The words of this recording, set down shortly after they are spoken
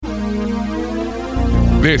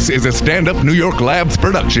This is a Stand Up New York Labs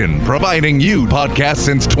production, providing you podcasts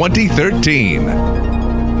since 2013.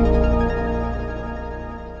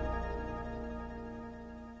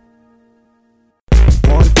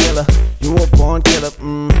 Born killer, you a born killer,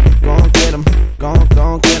 gon' get him, gon'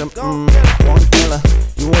 get him, born killer,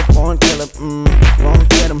 you a born killer, gon'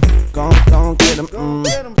 get him, gon'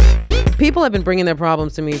 get him, People have been bringing their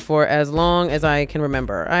problems to me for as long as I can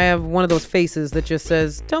remember. I have one of those faces that just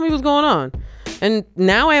says, tell me what's going on. And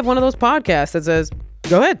now I have one of those podcasts that says,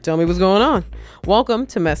 go ahead, tell me what's going on. Welcome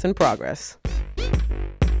to Mess in Progress.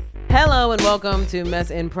 Hello and welcome to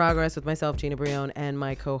Mess in Progress with myself, Gina Brion, and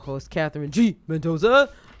my co-host, Katherine G. Mendoza.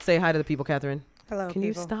 Say hi to the people, Katherine. Hello, Can people.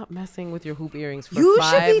 you stop messing with your hoop earrings for You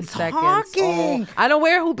 5 should be seconds? talking. Oh, I don't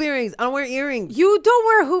wear hoop earrings. I don't wear earrings. You don't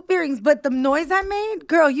wear hoop earrings, but the noise I made,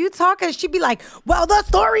 girl, you talk and she'd be like, well, the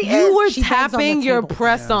story is. You were She bangs on the tapping your table.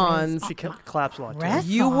 press-ons. She claps a lot. Too. Press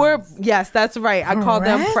You were, yes, that's right. I called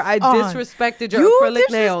them, I Press-ons. disrespected your You acrylic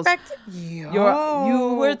nails. Yo.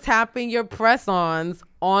 You were tapping your press-ons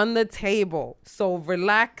on the table. So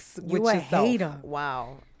relax with a yourself. hater.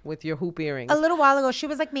 Wow. With your hoop earrings. A little while ago, she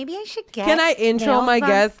was like, maybe I should get Can I intro nails my done.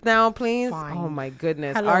 guest now, please? Fine. Oh, my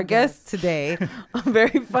goodness. Hello, Our guest today, a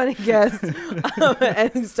very funny guest,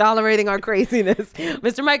 and he's tolerating our craziness,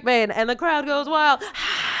 Mr. Mike Bane, and the crowd goes wild.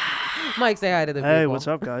 Mike, say hi to the people. Hey, what's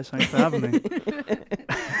up, guys? Thanks for having me.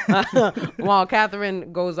 While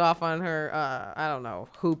Katherine goes off on her, I don't know,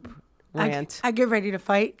 hoop rant. I get ready to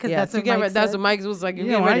fight because that's what Mike that's said. what Mike was like. You Yeah,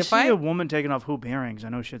 getting when ready I to fight? see a woman taking off hoop earrings, I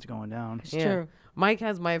know shit's going down. It's true. Mike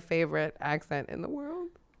has my favorite accent in the world.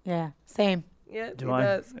 Yeah, same. Yes, Do he I?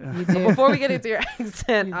 does. You But do. before we get into your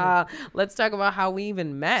accent, let's talk about how we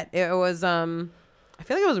even met. It was, I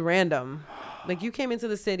feel like it was random. Like you came into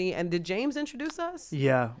the city, and did James introduce us?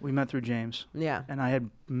 Yeah, we met through James. Yeah. And I had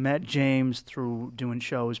met James through doing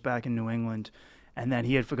shows back in New England, and then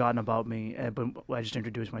he had forgotten about me, but I just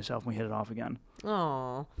introduced myself and we hit it off again.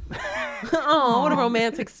 Oh, oh, what a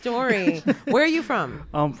romantic story. Where are you from?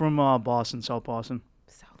 I'm from Boston, South Boston.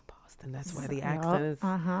 South Boston. That's why the accent is.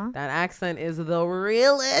 Uh-huh. That accent is the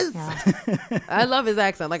realest. Yeah. I love his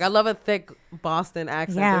accent. Like I love a thick Boston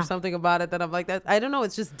accent. Yeah. There's something about it that I'm like that. I don't know.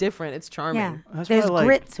 It's just different. It's charming. Yeah. That's why There's I like-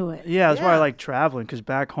 grit to it. Yeah, that's why I Yeah. like traveling, because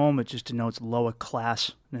back home it just denotes lower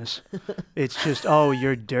classness. It's just, oh,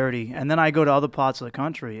 you're dirty. And then I go to other parts of the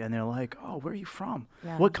country, and they're like, oh, where are you from?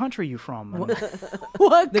 Yeah. What country are you from? And,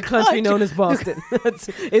 What the country known as Boston?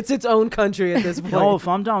 it's its own country at this point. no, if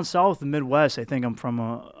I'm down south, the Midwest, they think I'm from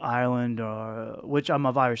Ireland, or which I'm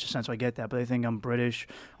of Irish descent, so I get that. But they think I'm British,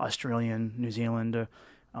 Australian, New Zealand.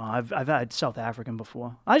 I've had South African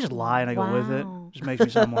before. I just lie and I go with it. Wow. Just makes me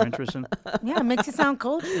sound more interesting. Yeah, it makes you sound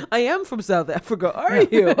cool. I am from South Africa. Are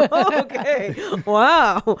you? Oh, okay.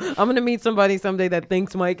 Wow. I'm gonna meet somebody someday that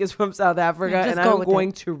thinks Mike is from South Africa, Yeah, just and go I'm with going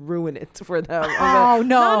it. to ruin it for them. Oh,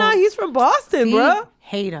 no. No, he's from Boston, See? bro.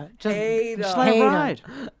 Hater. Just Hater. Just let it Hater. ride.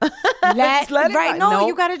 let let it right. ride. No, No.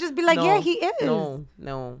 you gotta just be like, No. yeah, he is.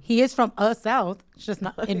 No. He is from South. It's just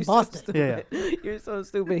not in You're so Boston. stupid. Yeah. You're so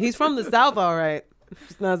stupid. He's from the South, all right.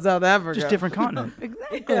 It's not South Africa. Just different continent.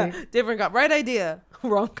 Exactly. Yeah, different. Right idea,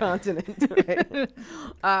 wrong continent.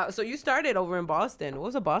 Right? So you started over in Boston. What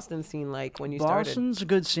was the Boston scene like when you started? Boston's a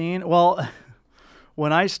good scene. Well,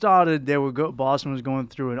 when I started, Boston was going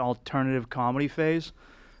through an alternative comedy phase.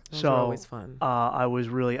 Those so are always fun. I was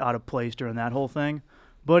really out of place during that whole thing.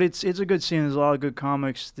 But it's a good scene. There's a lot of good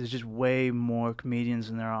comics. There's just way more comedians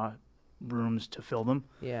than there are rooms to fill them.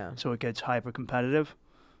 Yeah. So it gets hyper competitive.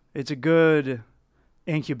 It's a good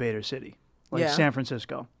incubator city, like Yeah. San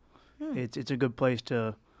Francisco. It's a good place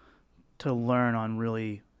to learn on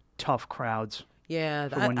really tough crowds. Yeah,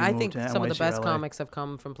 for when you I move think to some of the NYC, best LA. comics have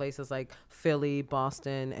come from places like Philly,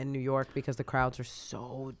 Boston, and New York because the crowds are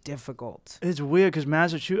so difficult. It's weird because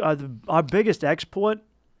Massachusetts, our biggest export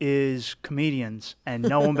is comedians, and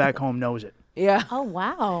no one back home knows it. Yeah. Oh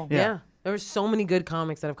wow. Yeah. There are so many good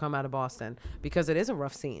comics that have come out of Boston because it is a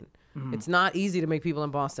rough scene. It's not easy to make people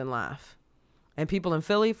in Boston laugh. And people in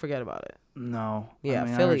Philly, forget about it. No. Yeah, I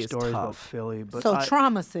mean, I Philly heard is stories about tough. Philly, but So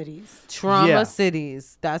trauma cities. Trauma Yeah.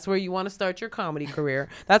 cities. That's where you want to start your comedy career.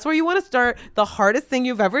 That's where you want to start the hardest thing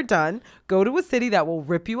you've ever done. Go to a city that will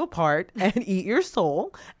rip you apart and eat your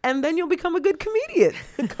soul, and then you'll become a good comedian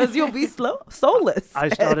because you'll be soulless. I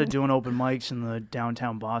started doing open mics in the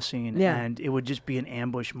downtown Boss scene, Yeah. and it would just be an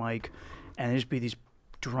ambush mic, and there'd just be these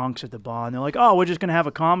drunks at the bar, and they're like, oh, we're just going to have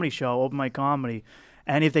a comedy show, open mic comedy.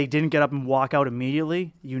 And if they didn't get up and walk out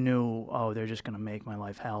immediately, you knew, oh, they're just going to make my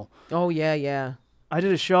life hell. Oh, yeah, yeah. I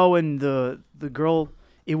did a show, and the girl,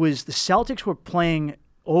 it was the Celtics were playing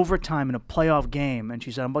overtime in a playoff game, and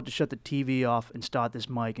she said, I'm about to shut the TV off and start this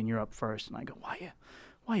mic, and you're up first. And I go,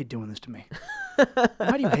 why are you doing this to me?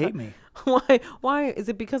 Why do you hate me? Why is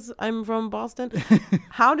it because I'm from Boston?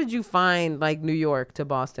 How did you find like New York to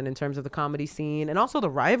Boston in terms of the comedy scene and also the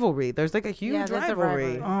rivalry? There's like a huge there's a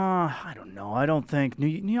rivalry. rivalry. I don't know. I don't think New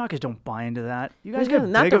Yorkers don't buy into that. You guys Yeah, get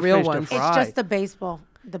not the bigger real fish ones. to It's fry. It's just the baseball.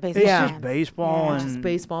 The baseball. It's Yeah. just baseball Yeah. and Just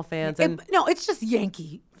baseball fans. And No, it's just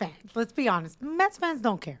Yankee fans. Let's be honest. Mets fans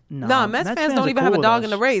don't care. no, Mets fans don't are even have a cool dog with in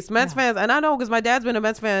the us. race. Mets fans, and I know because my dad's been a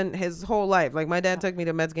Mets fan his whole life. Like my dad took me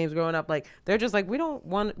to Mets games growing up. Like they're just like we don't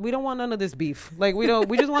want none of this beef. Like we just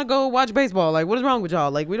want to go watch baseball. Like what is wrong with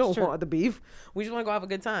y'all? Like we don't want the beef. We just want to go have a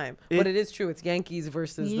good time. But it is true. It's Yankees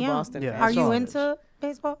versus the Boston Yeah. fans. Are That's you all it into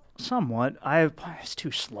baseball? Somewhat. It's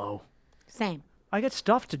too slow. Same. I got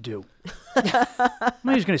stuff to do. I'm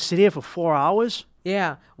not just gonna sit here for 4 hours.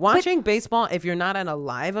 Yeah, watching baseball if you're not at a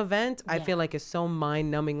live event, I feel like is so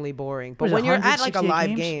mind-numbingly boring. But What is when it, you're at like a 168 live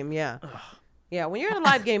games? game, yeah, when you're at a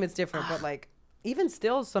live game, it's different. But like even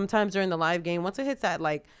still, sometimes during the live game, once it hits that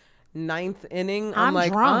like 9th inning, I'm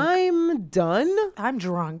like, drunk. I'm done. I'm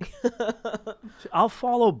drunk. I'll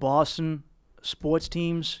follow Boston sports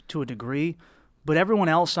teams to a degree, but everyone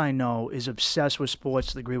else I know is obsessed with sports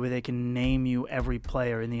to the degree where they can name you every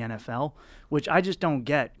player in the NFL, which I just don't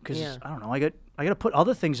get because I don't know. I got to put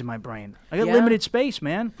other things in my brain. I got Yeah. limited space,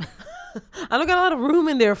 man. I don't got a lot of room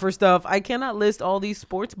in there for stuff. I cannot list all these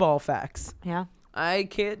sports ball facts. Yeah. I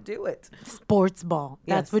can't do it. Sports ball.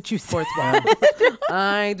 That's Yes, what you said. sports ball.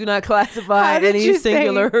 I do not classify How did any you say-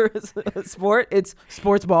 singular sport. It's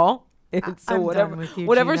sports ball. It's so I'm whatever done with you,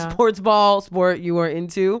 whatever Gina. sports ball sport you are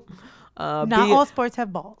into. Not be it- all sports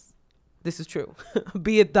have balls. This is true.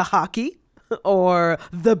 Be it the hockey or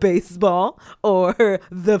the baseball or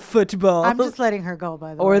the football I'm just letting her go,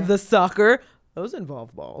 by the or way. the soccer. Those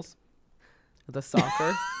involve balls. The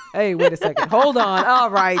soccer. Hey, wait a second. Hold on. All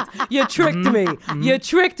right. You tricked me. You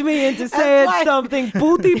tricked me into saying why- something.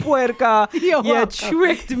 Puti puerca. You're You welcome.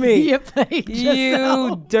 tricked me. You played You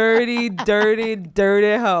yourself. dirty, dirty,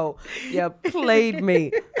 dirty hoe. You played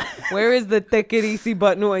me. Where is the take it easy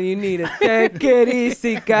button when you need it? Take it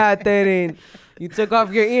easy, Katherine. You took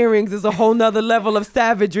off your earrings. It's a whole nother level of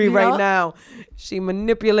savagery right Yup. now. She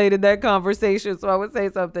manipulated that conversation, so I would say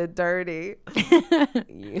something dirty.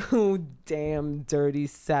 You damn dirty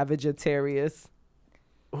Sagittarius.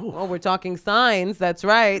 Oh, we're talking signs. That's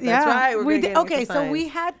right. That's right. We're we gonna did. get into Okay, so we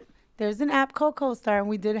signs. had. There's an app called CoStar, and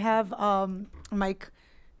we did have Mike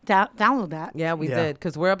download that. Yeah, we Yeah. did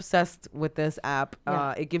because we're obsessed with this app.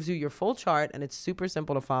 Yeah. It gives you your full chart and it's super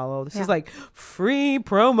simple to follow. This Yeah. is like free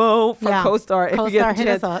promo for Yeah. CoStar. If you get a CoStar, hit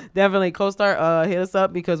us chance, up. definitely CoStar. Hit us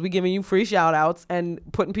up because we're giving you free shout outs and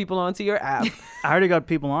putting people onto your app. I already got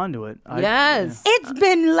people onto it. Yes. It's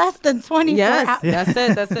been less than 24 Yes, hours. that's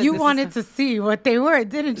it. That's it. You This is- wanted to see what they were,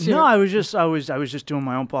 didn't you? No, I was just doing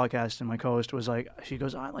my own podcast, and my co-host was like, she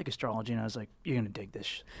goes, I like astrology, and I was like, you're gonna dig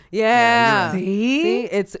this. Yeah. See?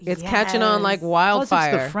 It's catching on like Yes. wildfire.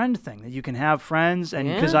 Plus, it's the friend thing that you can have friends, and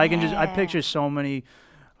because I picture so many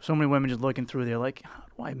women just looking through there, like, how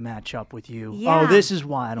do I match up with you? Yeah. Oh, this is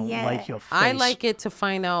why I don't Yeah. like your face. I like it to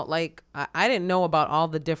find out, like, I didn't know about all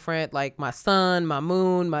the different, like, my sun, my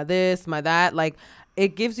moon, my this, my that. Like,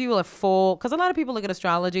 it gives you a full, because a lot of people look at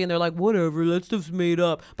astrology and they're like, whatever, that stuff's made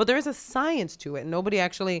up. But there is a science to it. Nobody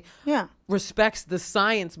actually respects the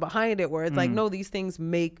science behind it, where it's like, no, these things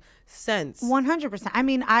make sense. 100%. I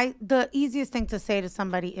mean, the easiest thing to say to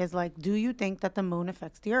somebody is like, do you think that the moon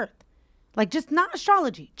affects the earth? Like, just not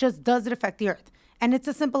astrology, just does it affect the earth? And it's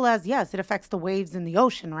as simple as, yes, it affects the waves in the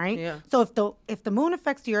ocean, right? Yeah. So if the moon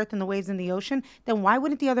affects the earth and the waves in the ocean, then why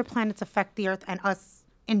wouldn't the other planets affect the earth and us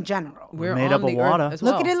in general? We're made on up of the earth water. as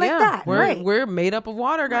Look well. at it like that, right. We're made up of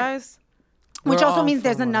water, guys. Which We're also all means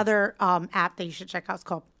there's from water. another app that you should check out. It's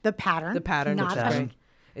called The Pattern. The pattern. Not Which is a- great.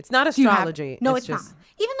 It's not Do you have- astrology. No, it's just, not.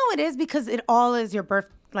 Even though it is, because it all is your birth,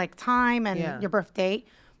 like time and Yeah. your birth date.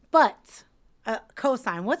 But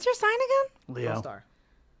cosign. What's your sign again? Leo. Co-star.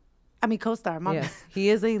 I mean, co-star. My bad. Yes, he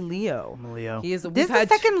is a Leo. I'm a Leo. He is. This we've is the had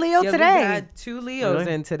second Leo yeah, today. We've had 2 Leos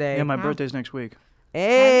Really? in today. Yeah, my birthday's next week.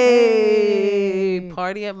 Hey,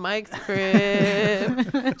 party at Mike's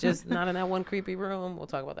crib. Just not in that one creepy room. We'll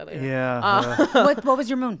talk about that later. Yeah. What was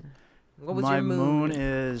your moon? What was my your moon?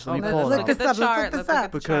 is. Let me let's pull look it this up. up, let's look chart. this Let's look up.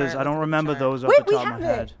 at the Because chart. I don't Let's look at remember the chart. those off Wait, the we top of my have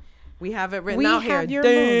it. head. We have it written We out have here. your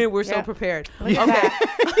Dang, moon. we're so Yeah. prepared. Okay.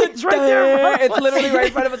 It's right there. It's literally right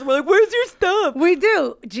in front of us. We're like, where's your stuff? We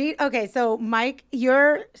do. Okay, so Mike,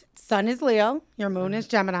 your sun is Leo, your moon is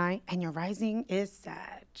Gemini, and your rising is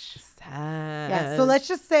Sag. Yeah. So let's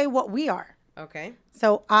just say what we are. Okay.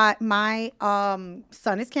 So my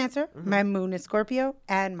sun is Cancer, my moon is Scorpio,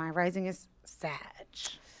 and my rising is Sag.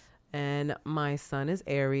 And my sun is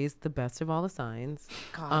Aries, the best of all the signs.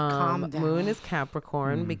 God, calm down. Moon is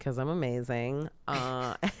Capricorn because I'm amazing.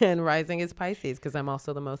 And rising is Pisces because I'm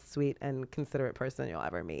also the most sweet and considerate person you'll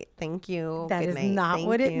ever meet. Thank you. That Good is night. not Thank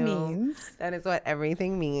what it you. means. That is what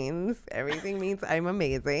everything means. Everything means I'm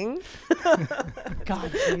amazing.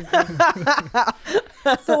 God, Jesus.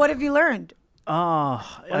 So what have you learned? have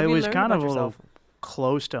it you was learned kind about of a little yourself?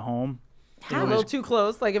 close to home. A little too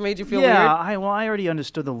close, like it made you feel Yeah, weird. I already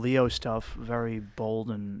understood the Leo stuff, very bold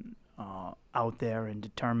and out there and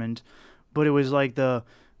determined, but it was like the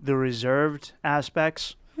reserved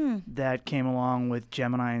aspects that came along with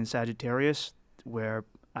Gemini and Sagittarius, where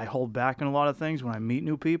I hold back in a lot of things when I meet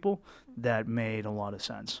new people. That made a lot of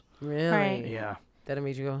sense. Really? Right. Yeah. That it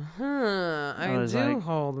made you go, I was do like,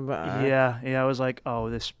 hold back. Yeah. I was like, oh,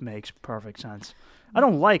 this makes perfect sense. I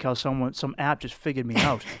don't like how some app just figured me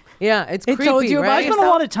out. Yeah, it's It creepy, told you about right? I spent a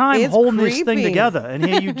lot of time It's holding this thing creepy. together, and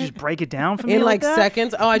here you just break it down for me In like that?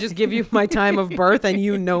 seconds. Oh, I just give you my time of birth and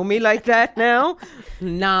you know me like that now?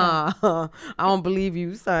 Nah, I don't believe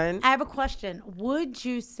you, son. I have a question. Would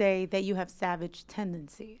you say that you have savage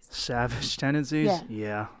tendencies? Savage tendencies? Yeah.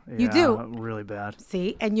 Yeah. You do? Really bad.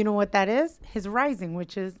 See, and you know what that is? His rising,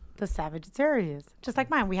 which is the Sagittarius. Just like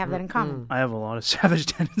mine, we have that in common. I have a lot of savage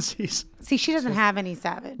tendencies. See, she doesn't have any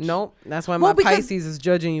savage. Nope. That's why Well, my because- Pisces is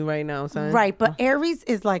judging you right now, son. Right, but Aries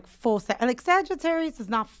is like full like Sagittarius is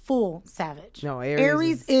not full savage. No, Aries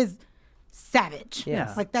Aries is savage.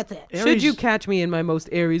 Yes. Like that's it. Should you catch me in my most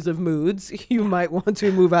Aries of moods, you might want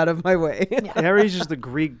to move out of my way. Aries is the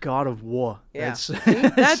Greek god of war. Yeah.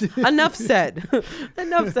 That's- That's enough said.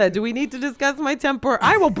 Enough said. Do we need to discuss my temper?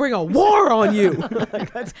 I will bring a war on you.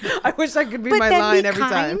 I wish I could be But my then be line every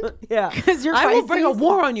kind, time. Yeah. 'cause you're I will bring a Pisces.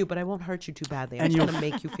 war on you, but I won't hurt you too badly. I'm And just you- going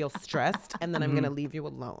to make you feel stressed, and then I'm going to leave you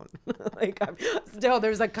alone. Still,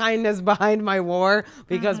 there's a kindness behind my war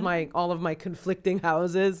because all of my conflicting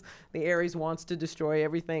houses, the Aries wants to destroy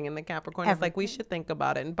everything, and the Capricorn is like, we should think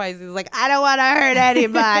about it. And Pisces is like, I don't want to hurt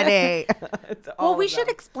anybody. Well, we should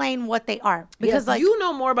explain what they are because like you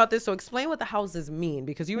know more about this, so explain what the houses mean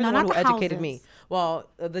because you were No, the one not who the educated me. houses. Well,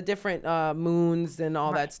 the different moons and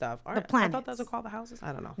all that stuff. The I thought planets. those are called the houses.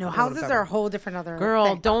 I don't know. no, I don't know what I'm houses talking are a about. whole different other Girl,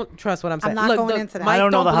 thing. don't trust what I'm saying. not Look, going into that. Mike I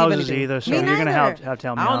don't know the believe houses anything. either, so Me you're going to neither. have to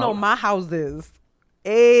tell me I don't out. know my houses.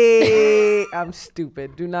 Hey, I'm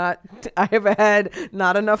stupid. I have had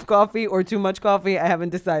not enough coffee or too much coffee. I haven't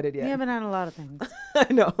decided yet. We haven't had a lot of things.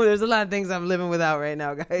 I know. There's a lot of things I'm living without right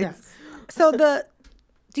now, guys. Yes. So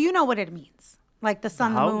do you know what it means? Like the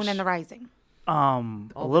sun, the moon, house? and the rising. A All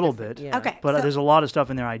the little different- bit. yeah. Okay. But so- there's a lot of stuff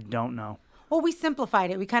in there I don't know. Well, we simplified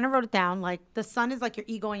it. We kind of wrote it down. Like the sun is like your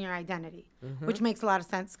ego and your identity, which makes a lot of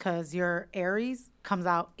sense because your Aries comes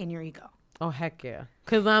out in your ego. Oh, heck yeah.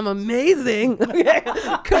 Because I'm amazing.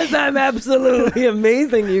 Because I'm absolutely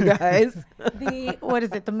amazing, you guys. What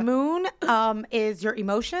is it? The moon is your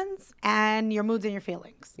emotions and your moods and your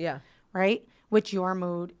feelings, Yeah. right? Which your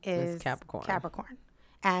mood is It's Capricorn. Capricorn.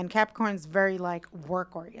 And Capricorn's very like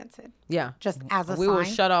work oriented. Yeah. Just as a We will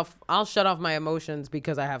sign. I'll shut off my emotions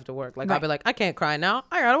because I have to work. Like, I'll Right. be like, I can't cry now.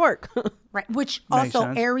 I gotta work. Right. Which Makes also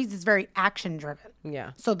sense. Aries is very action driven.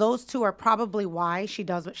 Yeah. So those two are probably why she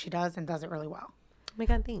does what she does and does it really well. Oh my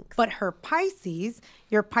God, thanks. But her Pisces,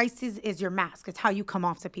 your Pisces is your mask. It's how you come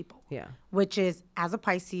off to people. Yeah. Which is, as a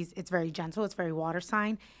Pisces, it's very gentle. It's very water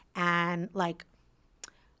sign and like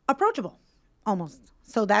approachable almost.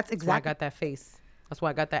 So that's That's why I exactly. got that face. That's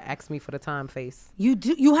why I got that ask me for the time face. You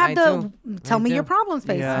do. You have I the do. tell I me do. your problems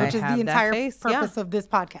face, Yeah. which I is have the that entire face, yeah. purpose of this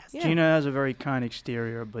podcast. Gina has a very kind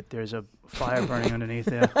exterior, but there's a fire burning underneath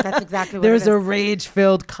there. That's exactly what There's it a is.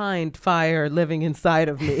 rage-filled, kind fire living inside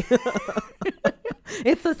of me.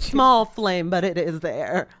 It's a small flame, but it is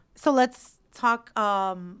there. So let's talk,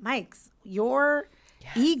 Mike's. Your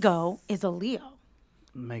ego is a Leo.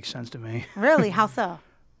 Makes sense to me. Really? How so?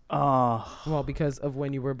 Well, because of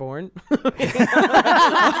when you were born.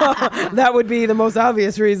 That would be the most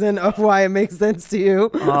obvious reason of why it makes sense to you.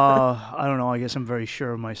 I don't know. I guess I'm very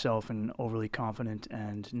sure of myself and overly confident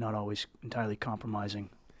and not always entirely compromising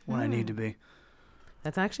when I need to be.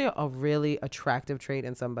 That's actually a really attractive trait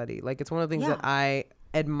in somebody. Like, it's one of the things Yeah. that I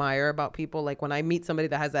admire about people. Like, when I meet somebody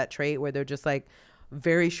that has that trait where they're just like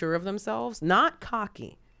very sure of themselves, not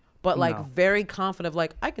cocky, but like No. very confident,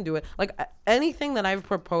 like, I can do it. Like, anything that I've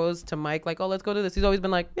proposed to Mike, like, oh, let's go do this, he's always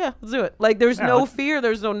been like, yeah, let's do it. Like, there's Yeah, no let's- fear,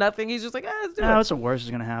 there's no nothing. He's just like, let's do Yeah, it. what's the worst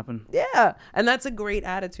is going to happen? Yeah. And that's a great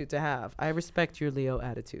attitude to have. I respect your Leo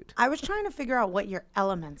attitude. I was trying to figure out what your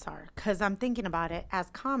elements are because I'm thinking about it as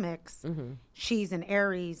comics. She's an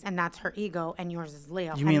Aries and that's her ego, and yours is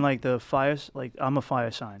Leo. You mean like the fire? Like I'm a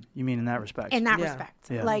fire sign. You mean in that respect? in that Yeah.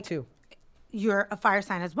 respect? Yeah. Like Too. you're a fire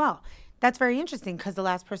sign as well. That's very interesting because the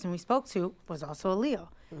last person we spoke to was also a Leo.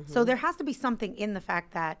 So there has to be something in the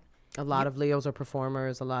fact that A lot of Leos are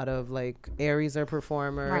performers. A lot of like Aries are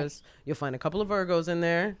performers. Right. You'll find a couple of Virgos in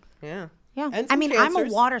there. Yeah. Yeah. And I some mean, I'm a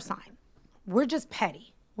Cancers. water sign. We're just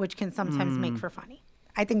petty, which can sometimes make for funny.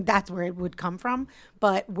 I think that's where it would come from.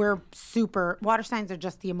 But we're super, water signs are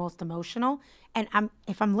just the most emotional. And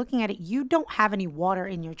if I'm looking at it, you don't have any water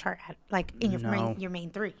in your chart, like in your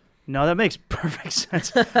main three. No, that makes perfect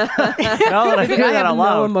sense. Now that I figure I that have out no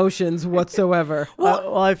loud. emotions whatsoever.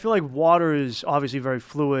 Well, I feel like water is obviously very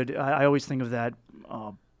fluid. I always think of that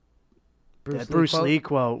Bruce Lee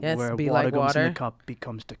quote Yes, where be water like goes in water. the cup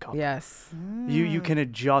becomes the cup. Yes. You can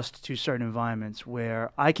adjust to certain environments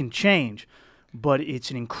where I can change, but it's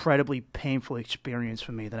an incredibly painful experience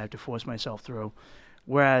for me that I have to force myself through.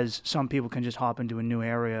 Whereas some people can just hop into a new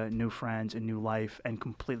area, new friends, a new life, and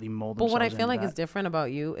completely mold But themselves what I feel into like that. is different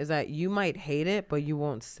about you is that you might hate it, but you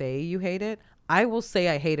won't say you hate it. I will say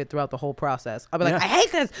I hate it throughout the whole process. I'll be like, Yeah. I hate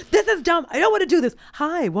this. This is dumb. I don't want to do this.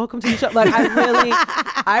 Hi, welcome to the show. Like,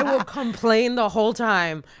 I will complain the whole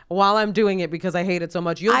time while I'm doing it because I hate it so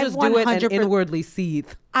much. You'll I just do it and 100% inwardly seethe.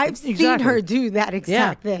 I've seen Exactly. her do that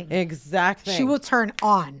exact thing. Exact thing. She will turn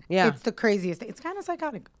on. Yeah. It's the craziest thing. It's kind of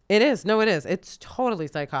psychotic. It is. No, it is. It's totally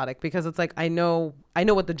psychotic because it's like I know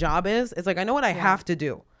what the job is. It's like I know what I have to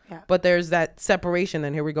do. Yeah. But there's that separation.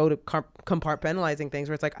 Then here we go to compartmentalizing things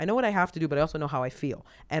where it's like I know what I have to do, but I also know how I feel.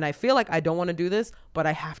 And I feel like I don't want to do this, but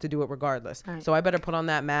I have to do it regardless. Right. So I better put on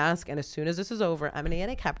that mask. And as soon as this is over, I'm going to get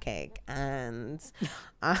a cupcake and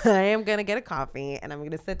I am going to get a coffee and I'm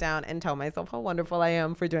going to sit down and tell myself how wonderful I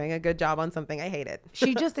am for doing a good job on something I hated.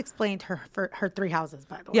 She just explained her 3 houses,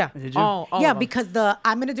 by the way. Yeah. Did you? All Yeah, of them. because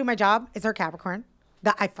I'm going to do my job is her Capricorn.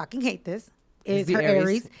 The I fucking hate this is the her Aries.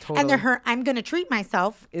 Aries. Totally. And then her I'm going to treat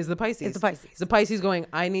myself. Is the Pisces. Is the Pisces. The Pisces going,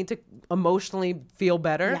 I need to emotionally feel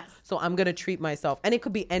better. Yes. So I'm going to treat myself. And it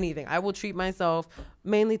could be anything. I will treat myself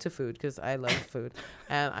mainly to food because I love food.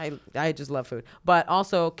 And I just love food. But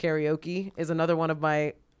also karaoke is another one of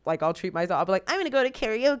my, like I'll treat myself. I'll be like, I'm going to go to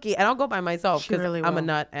karaoke. And I'll go by myself She because really I'm a will.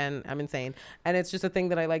 nut and I'm insane. And it's just a thing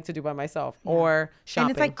that I like to do by myself. Or shopping.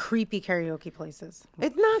 And it's like creepy karaoke places.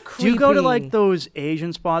 It's not creepy. Do you go to like those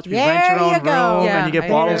Asian spots where you There rent your own you go. room Yeah, and you get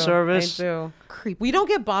I bottle do. service? I do. Creepy. We don't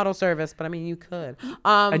get bottle service, but I mean, you could.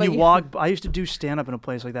 And but you walk. I used to do stand up in a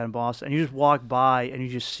place like that in Boston. And you just walk by and you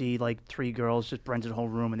just see like 3 girls just rented a whole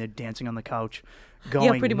room and they're dancing on the couch,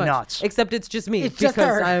 going yeah, pretty much. nuts. Except it's just me It's because just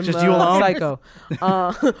her. I'm Just you alone? psycho.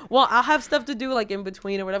 Well, I'll have stuff to do like in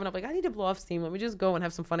between or whatever. And I'm like, I need to blow off steam. Let me just go and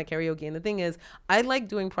have some fun at karaoke. And the thing is, I like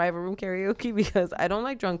doing private room karaoke because I don't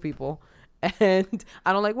like drunk people. And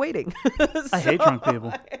I don't like waiting. I hate drunk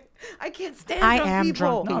people. I can't stand I drunk am people.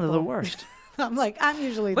 drunk No, they're the people. worst. I'm like, I'm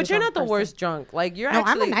usually But the you're drunk not the person. worst drunk. Like you're No, I'm a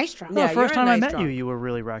actually nice drunk. No, Yeah, the you're first a time I nice met drunk. you were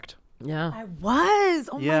really wrecked. Yeah. I was.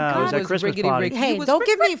 Oh Yeah, my it God. was at Christmas riggedy party. riggedy. Hey, You was don't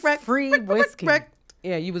give me wrecked. free whiskey.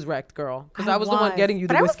 Yeah, you was wrecked, girl. Because I was the one getting you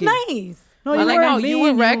the but whiskey. I was nice. No, I'm like, no, weren't you were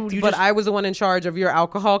mean. wrecked, You but just- I was the one in charge of your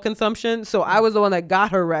alcohol consumption. So I was the one that got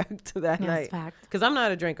her wrecked that Yes, night. fact. Because I'm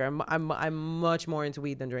not a drinker. I'm much more into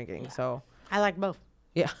weed than drinking. So I like both.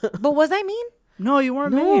 yeah. But was I mean? No, you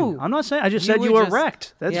weren't No. mean. I'm not saying. I just You said you were were just-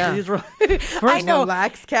 wrecked. That's Yeah. just right. I know.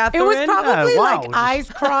 Relax, Catherine. It was probably wow. like eyes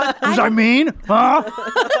crossed. Was I mean? Huh?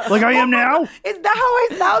 Like I am now? Is that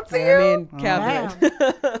how I sound to you? I mean, Catherine.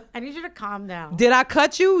 Damn. I need you to calm down. Did I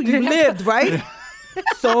cut you? You lived, right?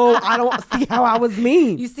 So I don't see how I was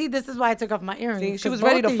mean. You see, this is why I took off my earrings. See, she 'cause was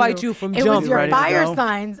ready both to of fight you from It jump. was your Ready to fire go.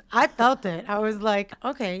 signs. I felt it. I was like,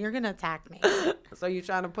 okay, you're going to attack me. So you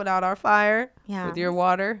trying to put out our fire with your Yes.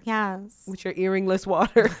 water? Yes. With your earringless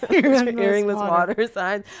water, with your Earringless earringless water. water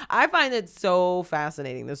signs. I find it so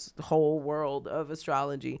fascinating, this whole world of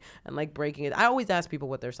astrology and like breaking it. I always ask people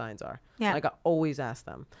what their signs are. Yeah. Like I always ask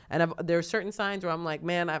them. And there are certain signs where I'm like,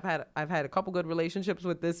 man, I've had a couple good relationships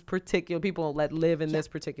with this particular people that live in this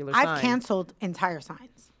particular sign. I've canceled entire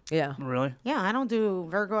signs. Yeah. Really? Yeah, I don't do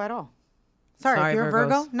Virgo at all. Sorry, Sorry, if you're a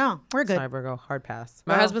Virgos. Virgo, no, we're good. Sorry, Virgo. Hard pass.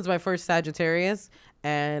 My Well- husband's my first Sagittarius,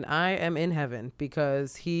 and I am in heaven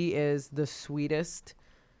because he is the sweetest.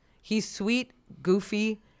 He's sweet,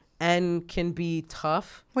 goofy, and can be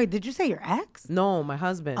tough. Wait, did you say your ex? No, my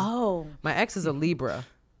husband. Oh. My ex is a Libra.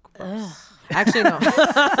 Actually, no.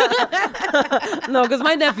 No, because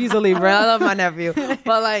my nephew's a Libra. I love my nephew.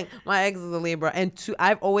 But like my ex is a Libra. And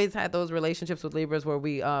I've always had those relationships with Libras where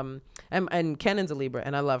we and Kennan's a Libra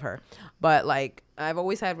and I love her. But like I've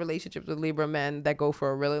always had relationships with Libra men that go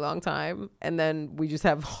for a really long time and then we just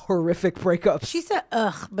have horrific breakups. She said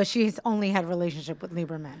ugh, but she's only had relationship with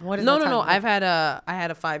Libra men. What is No. that talking about? I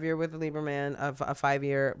had a 5-year with a Libra man, a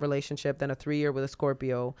 5-year relationship, then a 3-year with a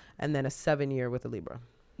Scorpio, and then a 7-year with a Libra.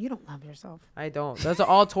 You don't love yourself. I don't. Those are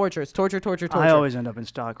all torture. It's torture. I always end up in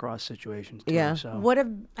star-crossed situations too. Yeah. So. What if,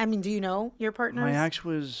 I mean, do you know your partners? My ex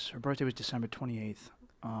her birthday was December 28th.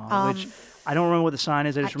 Which I don't remember what the sign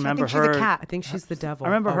is. I just remember I think her. She's a cat. I think she's the devil. I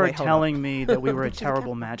remember her wait, hold telling up. me that we were a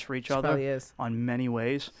terrible match for each other probably is. on many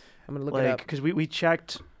ways. I'm gonna look it up. Because we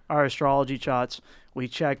checked our astrology charts. We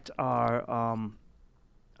checked our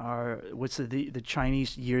what's the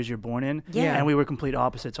Chinese years you're born in. Yeah. And we were complete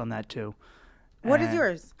opposites on that too. What is And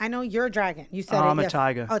yours? I know you're a dragon. You said I'm it. a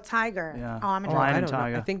tiger. Oh, tiger. Yeah. Oh, I'm a Oh, dragon. Lion I and don't know.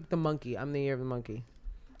 tiger. I think the monkey. I'm the year of the monkey.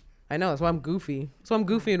 I know. That's why I'm goofy. That's why I'm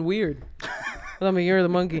goofy and weird. I'm a year of the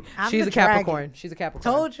monkey. the She's a Capricorn. dragon. She's a Capricorn.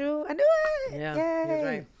 Told you. I knew it. Yeah, Yay. he was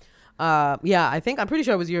right. I'm pretty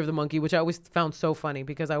sure I was year of the monkey, which I always found so funny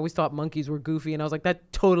because I always thought monkeys were goofy, and I was like,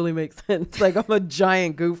 that totally makes sense. Like I'm a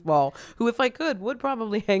giant goofball who, if I could, would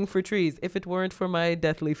probably hang for trees if it weren't for my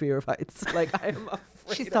deathly fear of heights. Like I am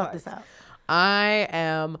afraid. She of thought heights. this out. I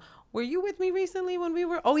am. Were you with me recently when we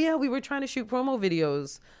were? Oh yeah, we were trying to shoot promo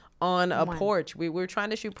videos on a porch. We were trying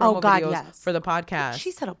to shoot promo videos yes. for the podcast.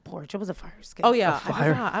 She said a porch. It was a fire escape. Oh yeah,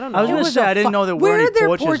 Fire. I don't know. I was going to say, I didn't know there Where were are any there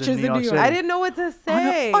porches porches in New York City. I didn't know what to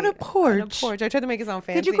say. On a porch. On a porch. I tried to make it sound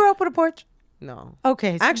fancy. Did you grow up with a porch? No.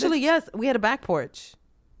 Okay. So Actually, yes, we had a back porch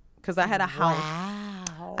because I had a house.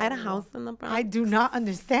 Wow. I had a house in the Bronx. I do not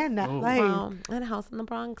understand that. Like, I had a house in the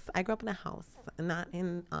Bronx. I grew up in a house, not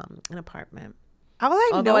in an apartment.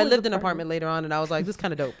 Although I lived in an apartment later on, and I was like, this is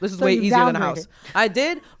kind of dope. This is So way you easier than a downgraded. house. I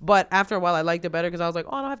did, but after a while, I liked it better because I was like,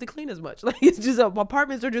 oh, I don't have to clean as much. Like it's just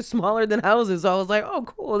apartments are just smaller than houses. So I was like, oh,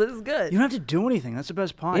 cool, this is good. You don't have to do anything. That's the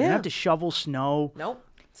best part. You Yeah. don't have to shovel snow. Nope,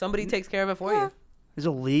 somebody takes care of it for you. There's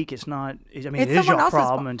a leak. It's not. I mean, It's it is someone your else's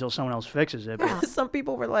problem fault. until someone else fixes it. But Some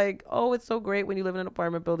people were like, oh, it's so great when you live in an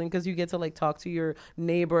apartment building because you get to like talk to your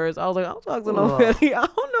neighbors. I was like, I'll talk to nobody. I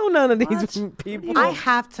don't know none of these people. I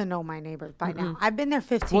have to know my neighbors by now. I've been there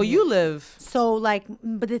 15 Well, you years. live. So, like,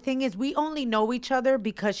 but the thing is, we only know each other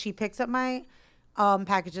because she picks up my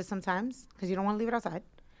packages sometimes because you don't want to leave it outside.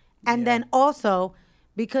 And then also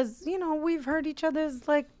because, you know, we've heard each other's,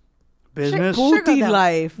 like, business. Booty Sugar them.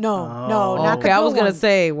 life. No, not the Okay, I good was gonna ones.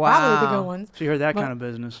 say, wow. Probably the good ones. So you heard that kind of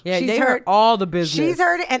business. Yeah, She's they heard heard- all the business. She's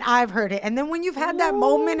heard it and I've heard it. And then when you've had that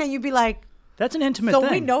moment and you'd be like, That's an intimate so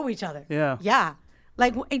thing. we know each other. Yeah. Yeah.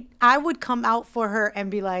 Like, I would come out for her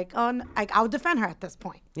and be like, like, I would defend her at this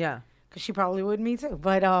point. Yeah. Because she probably would me too.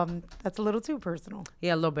 But that's a little too personal.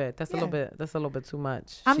 Yeah, a little bit. That's a little Yeah. bit. That's a little bit too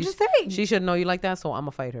much. I'm just saying. She should know you like that, so I'm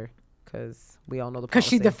gonna fight her because we all know the Because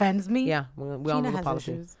policy. she defends me. Yeah, we all Gina know the has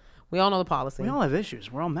policy. issues. We all know the policy. We all have issues.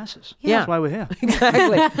 We're all messes. Yeah. That's why we're here.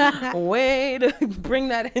 Exactly. Way to bring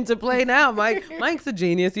that into play now, Mike. Mike's a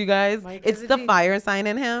genius, you guys. Mike It's is a the genius. fire sign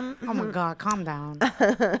in him. Oh my God, calm down.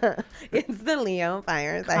 It's the Leo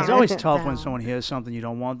fire sign. It's always tough down. when someone hears something you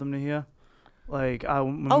don't want them to hear. Like,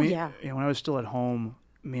 when I was still at home,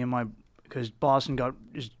 because Boston got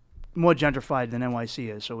just more gentrified than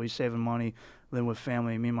NYC is, so we saving money, living with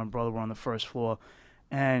family. Me and my brother were on the first floor,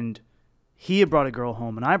 and he had brought a girl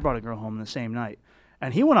home, and I brought a girl home the same night.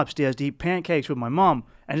 And he went upstairs to eat pancakes with my mom,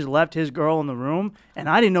 and just left his girl in the room, and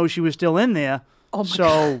I didn't know she was still in there. Oh my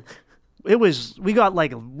God. We got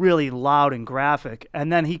like really loud and graphic,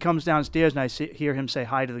 and then he comes downstairs, and I hear him say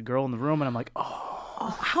hi to the girl in the room, and I'm like,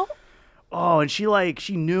 How? oh, and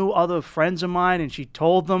she knew other friends of mine, and she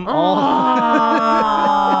told them all.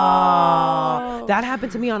 That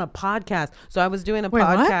happened to me on a podcast. So I was doing a Wait,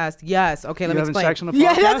 what? podcast. Yes. Okay, let You me having explain. sex on the podcast?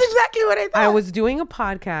 Yeah, that's exactly what I thought. I was doing a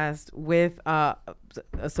podcast with a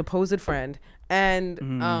supposed friend, and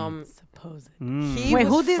Supposed. he Wait,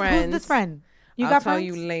 was who's friends. this friend? You I'll got tell friends?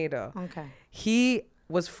 you later. Okay. He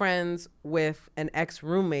was friends with an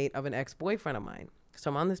ex-roommate of an ex-boyfriend of mine. So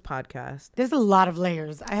I'm on this podcast. There's a lot of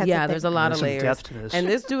layers. I had to think. There's a lot There's of some layers. depth to this. And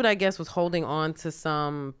this dude, I guess, was holding on to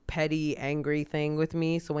some petty, angry thing with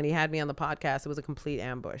me. So when he had me on the podcast, it was a complete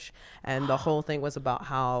ambush. And the whole thing was about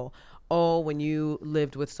how, when you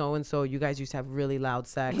lived with so-and-so, you guys used to have really loud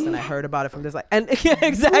sex. And I heard about it from this. And yeah,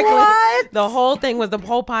 exactly. What? The whole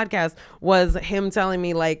podcast was him telling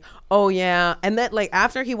me like, oh yeah. And then like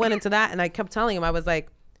after he went into that and I kept telling him, I was like,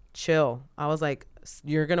 chill. I was like,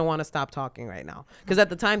 you're going to want to stop talking right now. Because at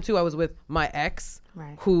the time, too, I was with my ex,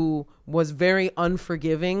 Right. who was very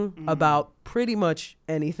unforgiving about pretty much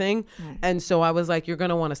anything. Right. And so I was like, you're going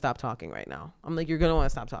to want to stop talking right now. I'm like, you're going to want to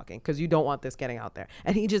stop talking because you don't want this getting out there.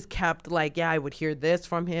 And he just kept like, yeah, I would hear this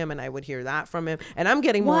from him and I would hear that from him. And I'm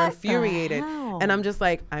getting more What the infuriated. hell? And I'm just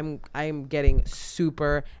like, I'm getting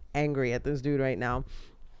super angry at this dude right now.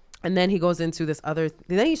 And then he goes into this other,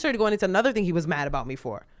 then he started going into another thing he was mad about me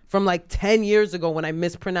for. From like 10 years ago when I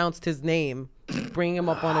mispronounced his name, bringing him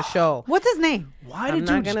up on a show. What's his name? Why I'm did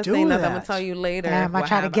not you gonna do say that? nothing. I'm gonna tell you later. Damn, I what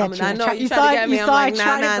tried to happened. get you. I know you You tried saw to it- get me. you I'm saw like, I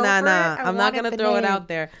tried to go for it. nah. I I'm not wanted gonna the throw it name. out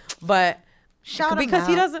there, but Shout him because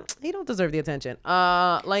out. he don't deserve the attention.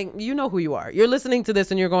 Like, you know who you are. You're listening to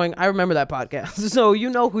this and you're going, I remember that podcast. So you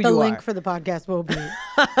know who The you link are. for the podcast will be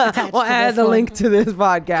attached Well, to add this the one. link to this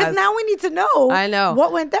podcast. Because now we need to know. I know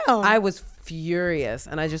what went down. I was furious,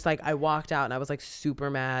 and I just like I walked out and I was like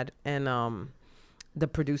super mad, and the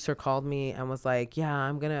producer called me and was like, yeah,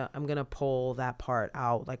 I'm gonna pull that part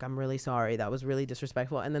out, like I'm really sorry, that was really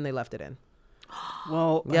disrespectful. And then they left it in.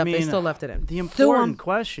 Well, Yep, I mean, they still left it in. The important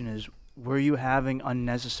question is, were you having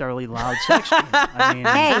unnecessarily loud sex? I mean,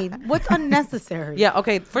 hey, what's unnecessary? Yeah,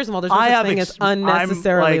 okay, first of all, there's no I such have thing as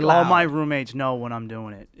unnecessarily I'm, like, loud. all my roommates know when I'm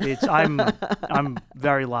doing it. I'm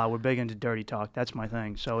very loud. We're big into dirty talk. That's my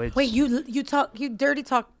thing. So it's Wait, you dirty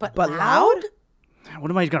talk, but loud?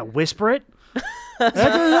 What am I gonna whisper it?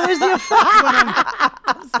 There's the effect when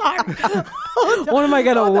I'm Sorry. What am I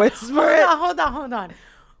gonna whisper it? Hold on.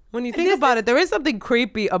 When you think about it, there is something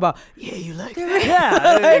creepy about, yeah, you like that?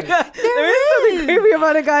 yeah. There is something creepy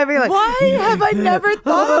about a guy being like, Why have I never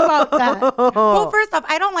thought about that? Well, first off,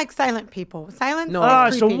 I don't like silent people. Silence is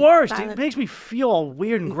It's the creepy. worst. Silent- It makes me feel all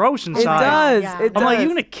weird and gross it inside. does. Yeah. It I'm like, does. you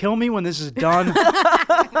gonna kill me when this is done?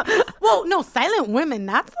 Well, no, silent women.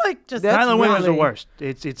 That's like just That's Silent women's the really- worst.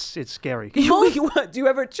 It's scary. Do you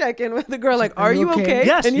ever check in with the girl like, are you okay?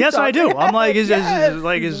 Yes, And you yes, I talk- do. I'm like, is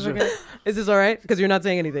Is this all right? Because you're not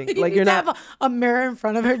saying anything. You Like need you're to not have a mirror in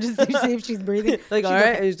front of her just to see if she's breathing. like, She's all right,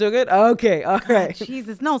 okay. are you still good? Okay, all right.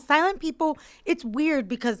 Jesus, no, silent people. It's weird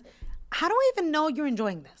because how do I even know you're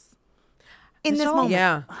enjoying this in this moment?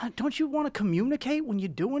 Yeah. Don't you want to communicate when you're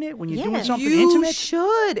doing it? When you're Yeah. doing something You intimate?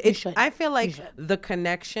 should. should. I feel like should. the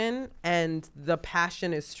connection and the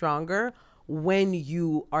passion is stronger when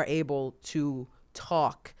you are able to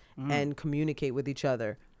talk and communicate with each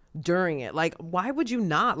other during it. Like, why would you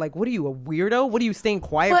not? Like, what are you, a weirdo? What are you staying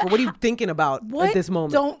quiet But for? What are you thinking about What at this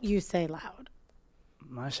moment? don't you say loud?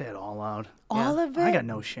 I say it all loud. All of it? I got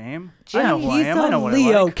no shame. I know who I He's am. I know a what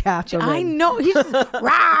Leo, I like. Catherine. I know. He's just,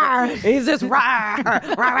 rawr. He's just rah, rah,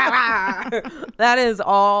 rah, rah. That is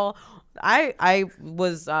all. I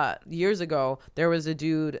was years ago, there was a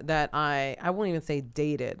dude that I won't even say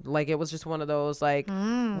dated, like it was just one of those, like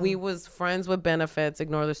we was friends with benefits,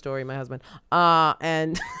 ignore the story, my husband,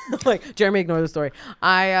 and like Jeremy, ignore the story.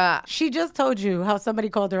 She just told you how somebody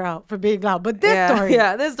called her out for being loud, but this story,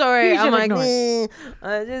 this story, you I'm should like,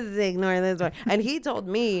 ignore just ignore this story. And he told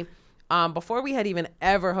me, before we had even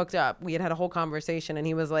ever hooked up, we had a whole conversation, and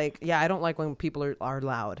he was like, yeah, I don't like when people are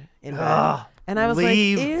loud in bed. And I was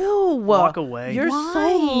leave. like, ew. Walk away. You're Why?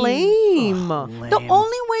 so lame. The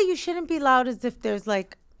only way you shouldn't be loud is if there's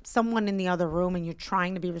like someone in the other room and you're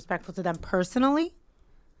trying to be respectful to them personally.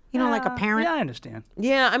 You know, like a parent. Yeah, I understand.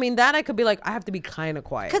 Yeah, I mean, that I could be like, I have to be kind of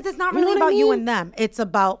quiet. Because it's not You know really what I about you mean? and them. It's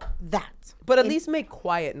about that. But at least make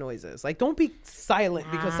quiet noises. Like, don't be silent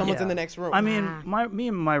because someone's in the next room. I mean, me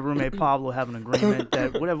and my roommate Pablo have an agreement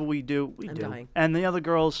that whatever we do, we do. dying. And the other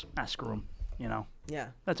girls, screw them. You know, yeah.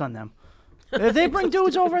 that's on them. If they bring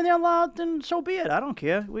dudes over and they're loud, then so be it. I don't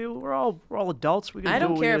care. We're all adults. We can I do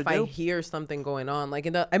don't what care we if gotta I do. hear something going on. Like,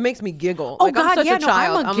 it makes me giggle. Oh, like, God, I'm such yeah, a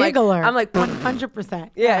child. I'm a giggler. I'm like 100%.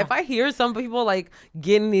 Yeah, if I hear some people like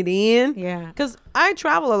getting it in, Yeah. because I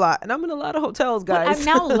travel a lot and I'm in a lot of hotels, But guys. I'm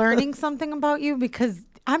now learning something about you because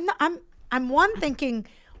I'm one thinking,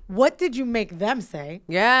 what did you make them say?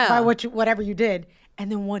 Yeah. By whatever you did,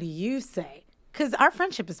 and then what do you say? Because our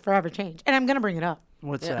friendship is forever changed, and I'm gonna bring it up.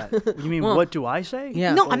 What's that? You mean what do I say?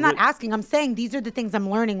 Yeah. No, Or I'm not what- asking. I'm saying these are the things I'm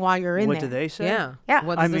learning while you're in What there. do they say? Yeah. Yeah.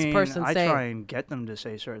 What I does mean, this person I say? try and get them to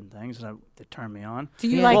say certain things that turn me on. Do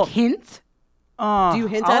you Yeah. like Well, hint? Do you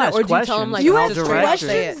hint I'll at it, ask or do you tell them questions. like You how ask direct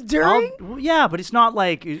questions say it? during? Yeah, but it's not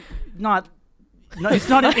like No, it's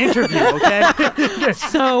not an interview, okay?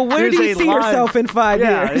 So where There's do you a see line- yourself in 5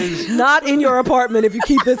 Yeah, years? Not in your apartment if you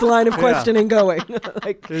keep this line of questioning going.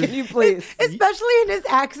 Like, can you please? Especially in his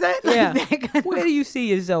accent. Yeah. Like, Where do you see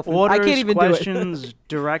yourself? Orders, I can't even questions,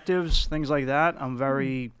 directives, things like that. I'm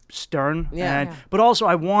very stern. Yeah. And, but also,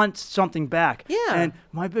 I want something back. Yeah. And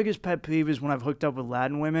my biggest pet peeve is when I've hooked up with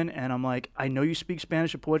Latin women, and I'm like, I know you speak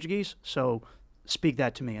Spanish or Portuguese, so speak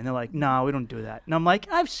that to me. And they're like, no, we don't do that. And I'm like,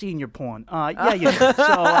 I've seen your porn. Yeah, you do.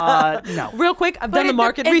 So, no. Real quick, I've but done the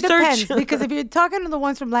market it research. depends, because if you're talking to the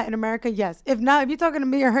ones from Latin America, yes. If not, if you're talking to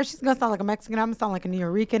me or her, she's gonna sound like a Mexican. I'm gonna sound like a New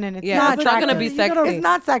Rican, and it's not it's not gonna attractive. be sexy. It's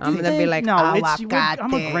not sexy. I'm gonna be like, No, "Oh,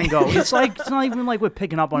 I'm a gringo. It's not even like we're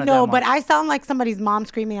picking up on it No, that but much. I sound like somebody's mom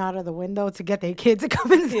screaming out of the window to get their kids to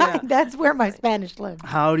come inside. Yeah. That's where my Spanish lives.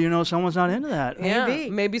 How do you know someone's not into that? Yeah,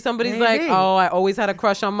 maybe somebody's Maybe. like, oh, I always had a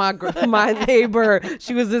crush on my my neighbor.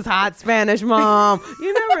 She was this hot Spanish mom.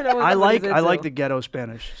 You never know. What I like somebody's the into. ghetto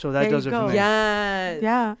Spanish, so that There you does it go. for me. Yes.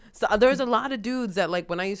 Yeah. So there's a lot of dudes that, like,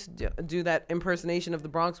 when I used to do that impersonation of the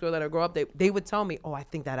Bronx girl that I grew up, they would tell me, oh, I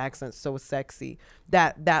think that accent's so sexy.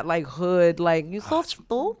 That like hood, like, you so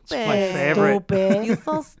stupid. my favorite. Stupid. You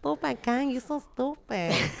so stupid, gang. You so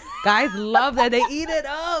stupid. Guys love that. They eat it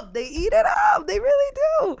up. They eat it up. They really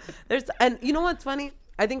do. And you know what's funny?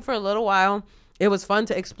 I think for a little while, it was fun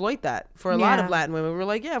to exploit that for a lot of Yeah. Latin women. We were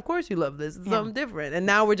like, yeah, of course you love this. It's something different. And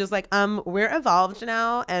now we're just like, we're evolved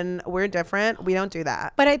now and we're different. We don't do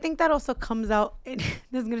that. But I think that also comes out. This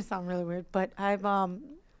is gonna sound really weird, but I've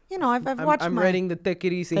watched. I'm writing the Take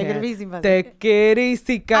It Easy. Take It hand. Easy, but- Take It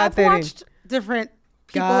Easy, I've Katherine. watched different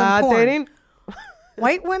people in porn. Katherine.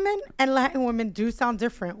 White women and Latin women do sound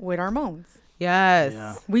different with our moans. Yes.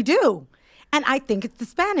 Yeah. We do, and I think it's the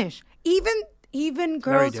Spanish. Even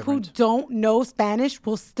girls who different. don't know Spanish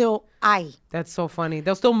will still I. That's so funny.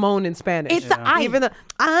 They'll still moan in Spanish. It's a I. Even the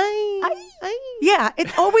I. Yeah,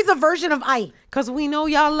 it's always a version of I. Because we know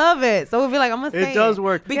y'all love it. So we'll be like, I'm going to say It does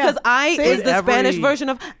work. Because Yeah. I See? is the Every- Spanish version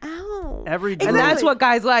of ow. Every And dude- that's what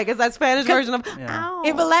guys like. It's that Spanish version of Yeah. ow.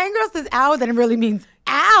 If a Latin girl says ow, then it really means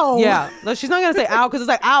ow. Yeah. No, she's not going to say ow because it's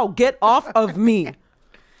like, ow, get off of me.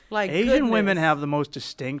 Like, Asian women goodness. have the most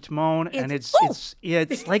distinct moan, and It's,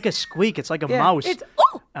 it's like a squeak. It's like a Yeah. mouse. It's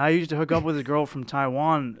ooh. I used to hook up with a girl from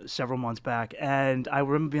Taiwan several months back, and I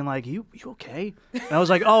remember being like, "You okay?" And I was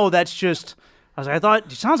like, "Oh, that's just." I was like, "I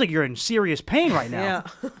thought it sounds like you're in serious pain right now."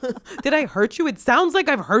 Yeah. Did I hurt you? It sounds like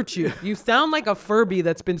I've hurt you. You sound like a Furby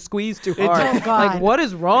that's been squeezed too hard. Oh, God. Like, what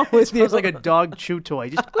is wrong with you? It was like a dog chew toy.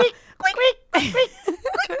 Just squeak.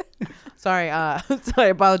 Sorry, so I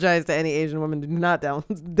apologize to any Asian women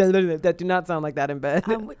that do not sound like that in bed.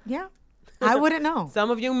 Yeah, I wouldn't know.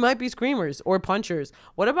 Some of you might be screamers or punchers.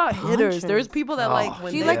 What about hitters? There's people that like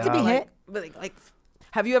when Do you they like to be are, hit? Like,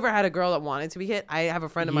 have you ever had a girl that wanted to be hit? I have a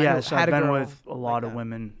friend of mine Yes, who had I've a been girl with a lot like of that.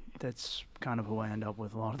 women. That's kind of who I end up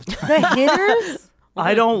with a lot of the time. The hitters.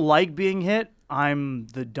 I don't like being hit. I'm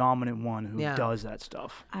the dominant one who Yeah. does that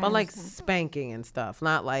stuff. But like spanking and stuff,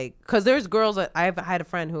 not like because there's girls that I've had a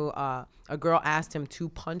friend who a girl asked him to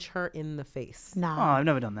punch her in the face. Oh, Nah. I've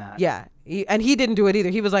never done that. Yeah, and he didn't do it either.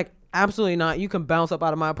 He was like, absolutely not. You can bounce up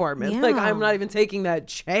out of my apartment. Like, Yeah. I'm not even taking that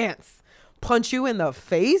chance. Punch you in the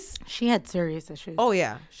face? She had serious issues. Oh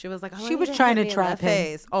yeah, she was like, She was trying to trap him.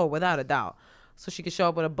 face. Oh, without a doubt. So she could show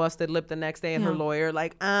up with a busted lip the next day, and her Yeah. lawyer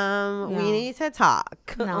like, we need to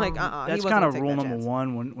talk. No. Like, That's kind of rule number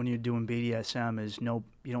one when you're doing BDSM is you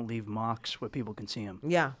don't leave marks where people can see them.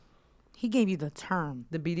 Yeah. He gave you the term.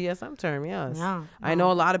 The BDSM term, yes. Yeah, I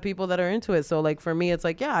know a lot of people that are into it. So like for me, it's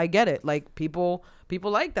like, yeah, I get it. Like people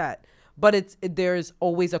like that. But there's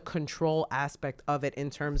always a control aspect of it in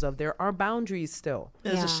terms of there are boundaries still.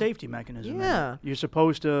 There's Yeah. a safety mechanism. in it. Yeah. You're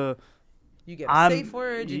supposed to. You get a I'm- safe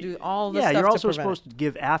word. You do all the Yeah, stuff you're to also prevent supposed to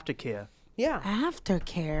give aftercare. it. Yeah.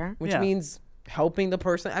 Aftercare. Which Yeah. means helping the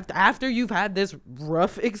person after you've had this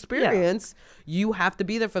rough experience, you have to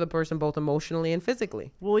be there for the person both emotionally and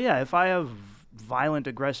physically. Well, yeah, if I have violent,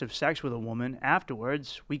 aggressive sex with a woman,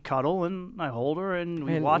 afterwards we cuddle and I hold her and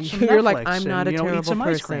we And watch some you're Netflix like, I'm not and, a eat terrible some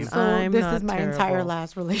ice person. cream. So I'm this not is my entire terrible.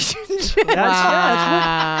 last relationship.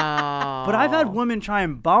 Wow. But I've had women try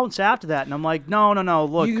and bounce after that, and I'm like, no,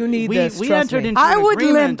 look, You need we, this, we trust entered me. into I an would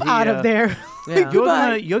agreement limp out of here. there.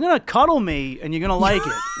 Yeah. You're gonna cuddle me and you're gonna like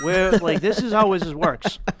it. We're like, this is how this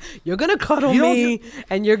works. You're gonna cuddle You don't me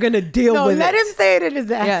and you're gonna deal No, with let it. him say it in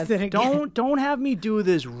his accent again. Don't have me do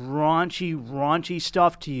this raunchy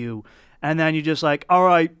stuff to you, and then you're just like, all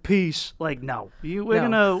right, peace. Like, no, we're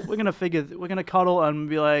No. gonna cuddle and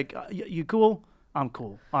be like, you cool? I'm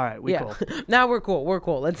cool. All right, we cool. Now we're cool. We're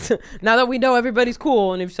cool. Now that we know everybody's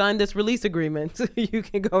cool and you've signed this release agreement, you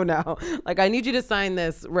can go now. Like, I need you to sign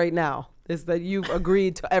this right now. Is that you've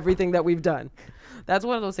agreed to everything that we've done. That's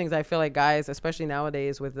one of those things I feel like guys, especially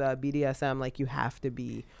nowadays with BDSM, like you have to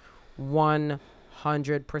be 100%.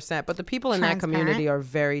 But the people in that community are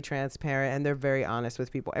very transparent and they're very honest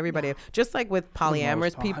with people. Everybody, just like with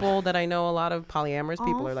polyamorous people that I know, a lot of polyamorous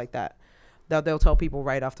people are like that. They'll tell people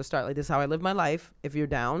right off the start, like, this is how I live my life. If you're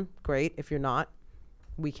down, great. If you're not,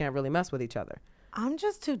 we can't really mess with each other. I'm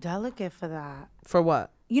just too delicate for that. For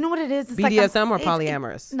what? You know what it is? It's BDSM or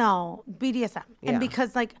polyamorous? No, BDSM. Yeah. And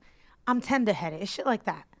because, like, I'm tender-headed. It's shit like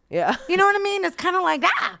that. Yeah. You know what I mean? It's kind of like,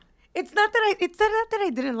 It's not that I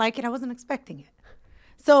didn't like it. I wasn't expecting it.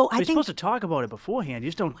 So I think you're supposed to talk about it beforehand. You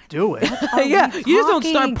just don't do it. Yeah. You just don't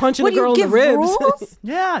start punching the girl in the ribs. Rules?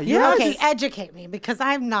 Yeah. Okay, educate me because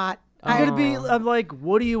I'm not. I'm like,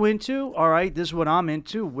 what are you into? All right, this is what I'm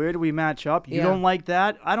into. Where do we match up? You don't like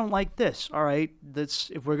that? I don't like this. All right,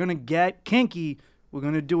 if we're gonna get kinky, we're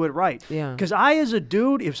gonna do it right. Yeah. Because I, as a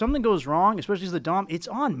dude, if something goes wrong, especially as the dom, it's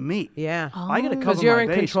on me. Yeah. I gotta cover Because you're my in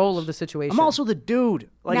bases. control of the situation. I'm also the dude.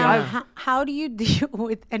 Like, Now, how do you deal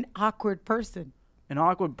with an awkward person? an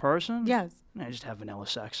awkward person. Yes. I just have vanilla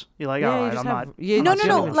sex. You're like, Yeah, all you right, just I'm have- not. yeah, No, just no,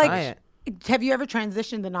 no. don't even try Like, it. have you ever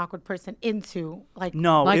transitioned an awkward person into like?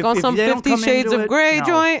 No, Like if, on if some they don't 50 come Shades into of it, Grey no.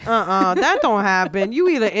 joint? That don't happen. You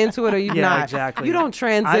either into it or you Yeah, not. exactly. You don't I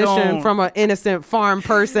transition don't- from an innocent farm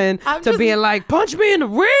person I'm to just- being like, punch me in the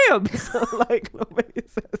ribs. Like, nobody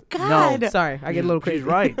says. God. No. Sorry, I get a little crazy. She's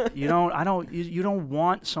right. You don't. I don't. You don't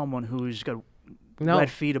want someone who's got No.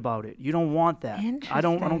 wet feet about it. You don't want that. I don't. I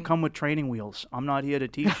don't Interesting. come with training wheels. I'm not here to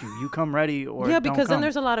teach you. You come ready or Yeah, don't because then come.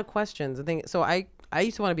 there's a lot of questions. So I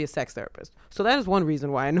used to want to be a sex therapist. So that is one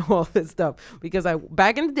reason why I know all this stuff. Because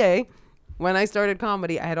back in the day, when I started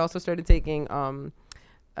comedy, I had also started taking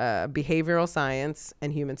behavioral science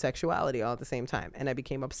and human sexuality all at the same time. And I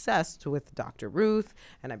became obsessed with Dr. Ruth,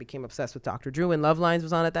 and I became obsessed with Dr. Drew, and Love Lines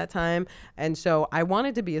was on at that time. And so I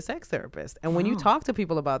wanted to be a sex therapist. And when you talk to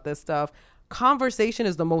people about this stuff, conversation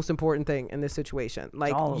is the most important thing in this situation.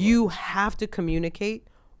 Like, all of you have to communicate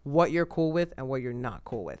what you're cool with and what you're not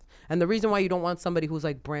cool with. And the reason why you don't want somebody who's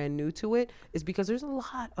like brand new to it is because there's a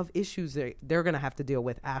lot of issues they're going to have to deal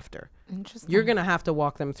with after. Interesting. You're going to have to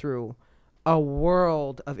walk them through a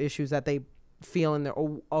world of issues that they feel in their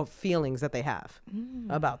of feelings that they have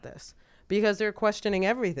about this, because they're questioning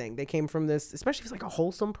everything. They came from this, especially if it's like a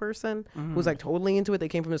wholesome person who's like totally into it. They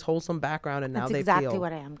came from this wholesome background, and now That's they exactly feel.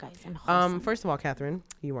 what I am, guys. I'm wholesome. First of all, Catherine,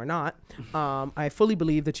 you are not. I fully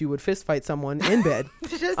believe that you would fist fight someone in bed.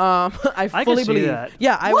 I can fully see believe. that.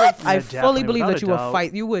 Yeah, I What? would. I Yeah, fully definitely, believe without that a you would doubt.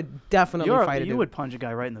 fight. You would definitely fight a You dude. would punch a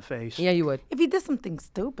guy right in the face. Yeah, you would. If you did something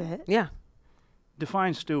stupid, Yeah.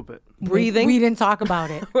 Define stupid. Breathing. we didn't talk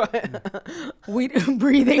about it. We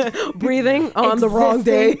breathing. Breathing on the wrong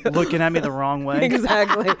day. Looking at me the wrong way.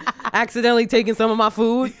 Exactly. Accidentally taking some of my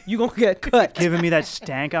food, you gonna get cut. Giving me that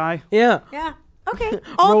stank eye. Yeah. Yeah. Okay.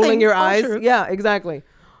 All Rolling things, your all eyes. truth. Yeah, exactly.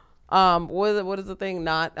 What is the thing?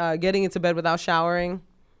 Not getting into bed without showering.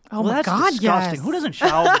 Oh Well, my that's God, disgusting. yes. Who doesn't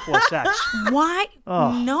shower before sex? Why?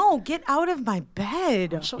 Ugh. No, get out of my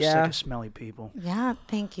bed. I'm so Yeah. sick of smelly people. Yeah,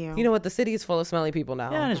 thank you. You know what? The city is full of smelly people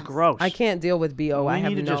now. Yeah, and it's gross. I can't deal with BO. We I have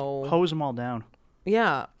need to no. just hose them all down.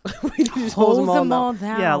 Yeah. We need to just hose them them all down.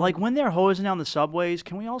 down. Yeah, like when they're hosing down the subways,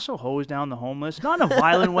 can we also hose down the homeless? Not in a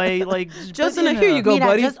violent way, like Just but in a here you go, Mira,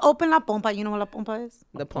 buddy. just open la pompa. You know what la pompa is?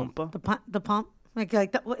 The pump. Pumpa. The pump. Like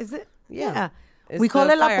that. What is it? Yeah. It's We call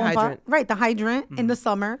the it la fire pompa. hydrant. Right, the hydrant in the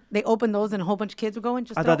summer. They open those and a whole bunch of kids will go in.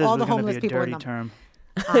 Just I throw thought this all was the going to homeless be a people in dirty them.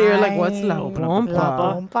 term. You're like, what's la Open up the pompa?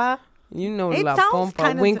 La pompa. You know It la sounds pompa.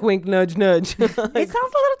 kinda Wink, wink, nudge, nudge. It sounds a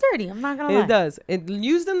little dirty. I'm not gonna lie. It does. It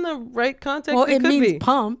used in the right context. Well, it it could means be.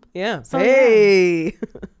 pump. Yeah. So, Hey.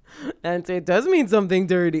 And it does mean something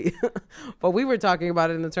dirty. But we were talking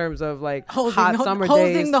about it in the terms of like hot summer days.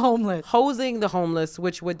 Hosing the homeless. Hosing the homeless,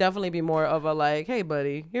 which would definitely be more of a like, hey,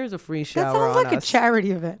 buddy, here's a free shower That sounds on like a us.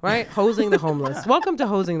 charity event. Right? Hosing the homeless. Welcome to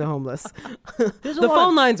Hosing the Homeless. The lot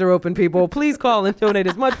phone lines are open, people. Please call and donate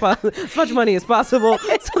as much money as possible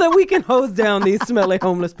so that we can hose down these smelly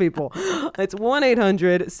homeless people. It's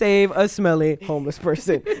 1-800-SAVE-A-SMELLY homeless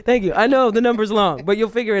person. Thank you. I know the number's long, but you'll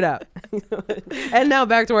figure it out. And now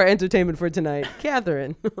back to our entertainment for tonight.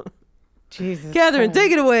 Catherine. Jesus. Catherine, Christ.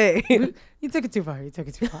 take it away. You took it too far. You took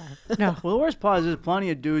it too far. No. Well, the worst part is there's plenty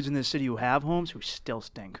of dudes in this city who have homes who still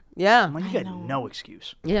stink. Yeah. I'm like, you got no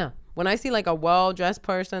excuse. Yeah. When I see like a well-dressed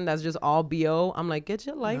person that's just all BO, I'm like, get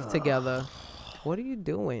your life together. What are you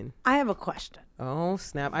doing? I have a question. Oh,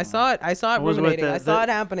 snap. I saw it was with ruminating. the- I saw the- it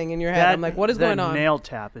happening in your head. I'm like, what is that going on? nail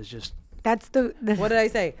tap is just That's the What did I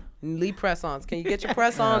say? Leave press-ons. Can you get your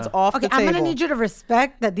press-ons off Okay, the table? I'm gonna need you to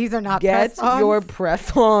respect that these are not Get press-ons. your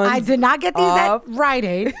press-ons. I did not get these off at Rite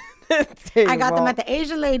Aid. I got them at the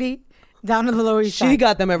Asian lady down in the Lower East Side. She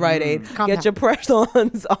got them at Rite Aid. Calm Get down. your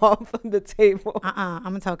press-ons off the table. I'm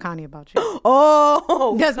gonna tell Connie about you.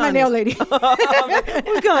 Oh, That's my Connie. nail lady.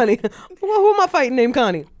 Who's Connie? Who am I fighting named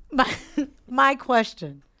Connie? My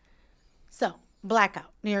question. So,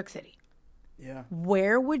 blackout, New York City. Yeah.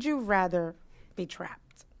 Where would you rather be trapped?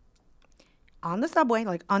 On the subway,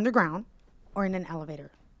 like underground, or in an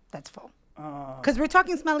elevator that's full? Because we're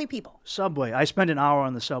talking smelly people. Subway. I spent an hour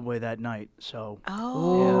on the subway that night, so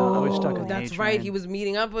Oh. yeah, I was stuck in the That's A right. train. He was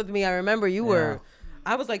meeting up with me. I remember you were.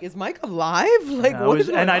 I was like, is Mike alive? Like, Yeah, what is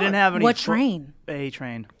going and I on? didn't have any. What train? A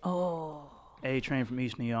train. Oh. A train from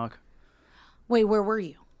East New York. Wait, where were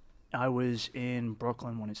you? I was in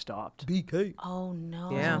Brooklyn when it stopped. BK. Oh,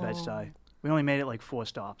 no. Yeah. In Bed-Stuy. We only made it like 4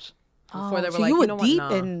 stops. Before they were so like, you were know deep what?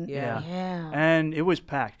 Nah. in. Yeah. Yeah. And it was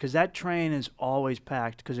packed because that train is always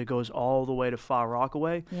packed because it goes all the way to Far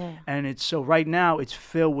Rockaway. Yeah. And it's so right now it's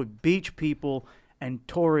filled with beach people and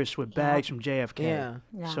tourists with bags from JFK. Yeah.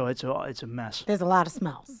 Yeah. So it's a mess. There's a lot of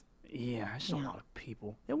smells. Yeah, it's a lot of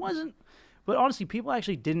people. It wasn't, but honestly, people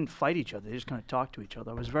actually didn't fight each other. They just kind of talked to each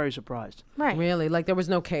other. I was very surprised. Right. Really? Like, there was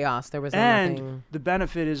no chaos. There was And nothing. the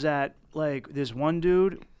benefit is that like this one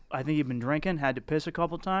dude, I think he'd been drinking, had to piss a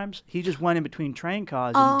couple times. He just went in between train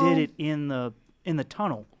cars and did it in the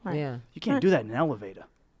tunnel. Right. Yeah. You can't do that in an elevator.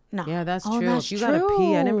 No. Yeah, that's Oh, true. that's If you gotta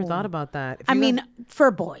pee, I never true. thought about that. If I you mean, guys-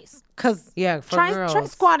 for boys. Because yeah, for try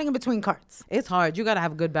girls. squatting in between carts. It's hard. You gotta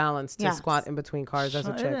have good balance to Yes. squat in between cars as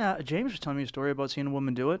a chick. James was telling me a story about seeing a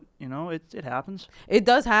woman do it. You know, it happens. It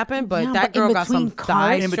does happen, but Yeah, that but in girl got some between thigh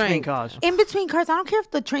cars? In between strength. cars. In between cars, I don't care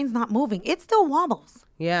if the train's not moving. It still wobbles.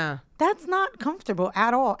 Yeah. That's not comfortable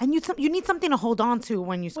at all. And you need something to hold on to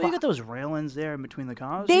when you Well, squat. you got those railings there in between the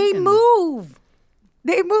cars. They You can- move.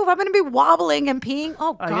 They move. I'm going to be wobbling and peeing.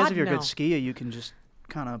 Oh, I God, guess if you're no. a good skier, you can just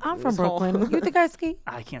kind of. I'm from Brooklyn. You think I ski?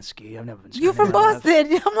 I can't ski. I've never been skiing. You from in my life.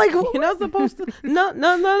 Boston. I'm like, You're not supposed to.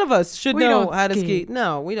 None of us should We know don't how to ski. ski.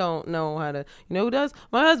 No, we don't know how to. You know who does?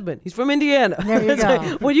 My husband. He's from Indiana. There you It's like,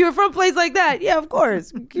 go. when you're from a place like that, yeah, of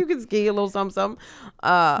course, you can ski a little something.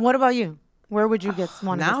 what about you? Where would you get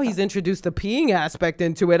one? Now he's introduced the peeing aspect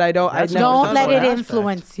into it. I That's never Don't thought let about it that.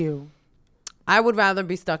 influence you. I would rather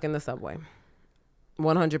be stuck in the subway.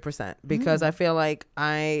 100%, because I feel like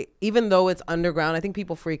even though it's underground, I think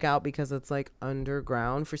people freak out because it's like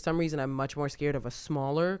underground. For some reason, I'm much more scared of a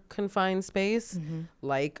smaller confined space,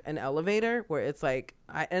 like an elevator, where it's like,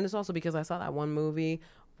 and it's also because I saw that one movie.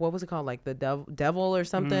 What was it called? Like the devil or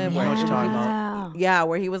something? I know what you're talking about. Wow. Yeah,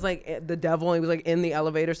 where he was like the devil, and he was like in the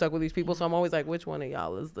elevator stuck with these people. So I'm always like, which one of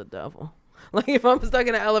y'all is the devil? Like if I'm stuck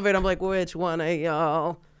in an elevator, I'm like, which one of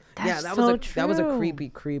y'all? That's that so was a true.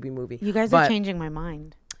 creepy movie. You guys But- are changing my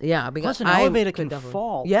mind. Yeah, because Plus, an I elevator could can definitely-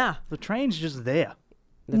 fall. Yeah, The train's just there.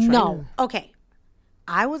 the train. No. Okay.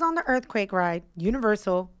 I was on the earthquake ride,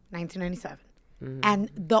 Universal, 1997. And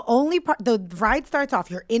the only part, the ride starts off,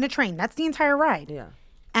 you're in a train. That's the entire ride. Yeah.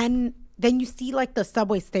 And then you see like the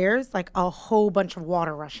subway stairs, like a whole bunch of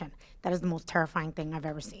water rushing. That is the most terrifying thing I've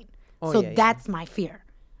ever seen. So yeah, yeah. that's my fear.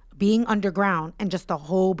 Being underground and just a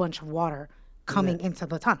whole bunch of water coming into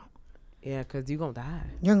the tunnel. Yeah, because you're going to die.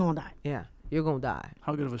 You're going to die. Yeah, you're going to die.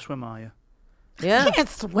 How good of a swimmer are you? Yeah. I can't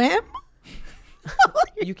swim.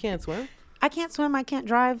 You can't swim? I can't swim. I can't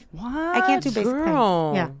drive. What? I can't do basic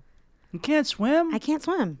Girl. things. Yeah. You can't swim? I can't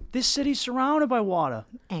swim. This city's surrounded by water.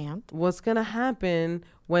 And What's going to happen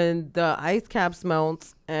when the ice caps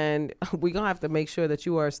melts and we're going to have to make sure that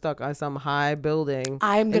you are stuck on some high building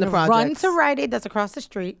I'm in going the to run projects. to Rite Aid that's across the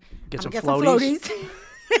street. Get I'm some gonna floaties. Some floaties.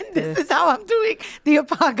 This is how I'm doing the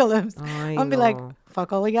apocalypse. I I'll be like, know.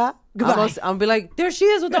 fuck all you got. Goodbye. I'll be like, there she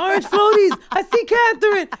is with the orange floaties. I see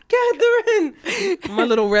Katherine. My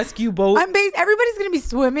little rescue boat. Everybody's going to be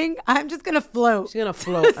swimming. I'm just going to float. She's going to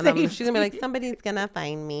float. And she's Safety. going to be like, somebody's going to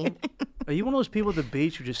find me. Are you one of those people at the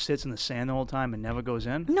beach who just sits in the sand the whole time and never goes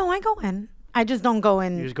in? No, I go in. I just don't go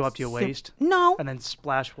in. You just go up to your waist? No. And then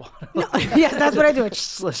splash water. Yes, that's what I do.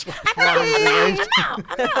 Splash water in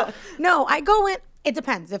your waist. No, I go in. It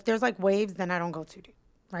depends. If there's like waves, then I don't go too deep,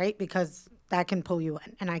 right? Because that can pull you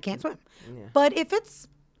in, and I can't swim. But if it's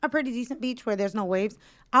a pretty decent beach where there's no waves,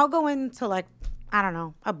 I'll go into like, I don't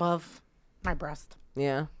know, above my breast.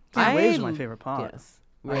 Yeah. Waves are my favorite part. Yes.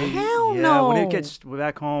 Hell yeah, no. when it gets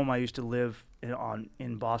back home, I used to live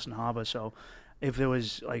in Boston Harbor, so if there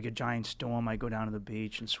was like a giant storm, I'd go down to the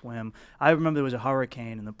beach and swim. I remember there was a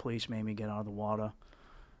hurricane, and the police made me get out of the water.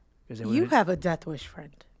 'Cause they You would- have a death wish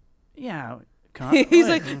friend. Yeah, He's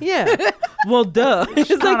like, yeah. Well, duh. He's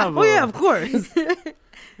like, kind of oh yeah, of course.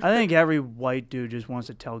 I think every white dude just wants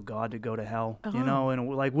to tell God to go to hell, you know, and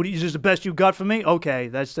like, what? Is this the best you got for me? Okay,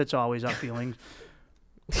 that's always our feelings.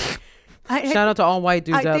 Shout out to all whiite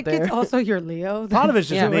dudes out there. I think it's also your Leo. Part of it's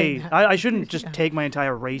just Yeah. me. I shouldn't just take my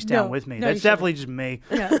entire race down with me. no, That's you shouldn't. definitely just me.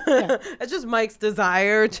 It's just Mike's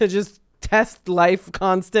desire to just test life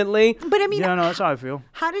constantly. But I mean, Yeah, no, that's how I feel.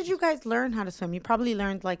 how did you guys learn how to swim? You probably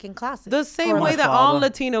learned like in classes. The same Or, way like, that all father.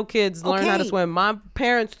 Latino kids learn how to Okay. swim. My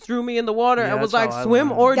parents threw me in the water Yeah, and was that's like, how I swim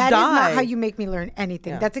learned. or That is die. not how you make me learn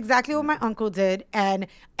anything. Yeah. That's exactly what my uncle did, and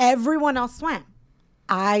everyone else swam.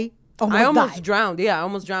 I I almost died. drowned. Yeah, I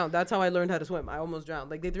almost drowned. That's how I learned how to swim. I almost drowned.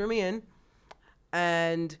 Like, they threw me in,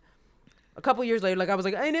 and a couple years later, like, I was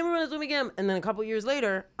like, I never want to swim again. And then a couple years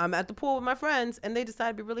later, I'm at the pool with my friends, and they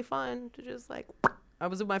decided it'd be really fun to just, like, I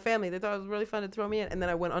was with my family. They thought it was really fun to throw me in. And then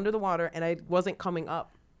I went under the water, and I wasn't coming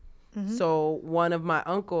up. So one of my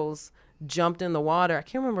uncles jumped in the water. I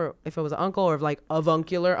can't remember if it was an uncle or like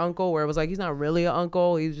avuncular uncle, where it was like, he's not really an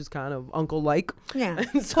uncle. He's just kind of uncle-like. Yeah,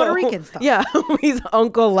 And Puerto Rican stuff. Yeah, he's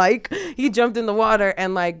uncle-like. He jumped in the water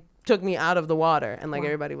and like took me out of the water. And like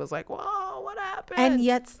everybody was like, whoa, what happened? And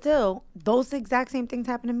yet still, those exact same things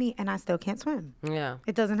happen to me, and I still can't swim. Yeah.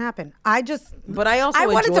 It doesn't happen. I just. But I also I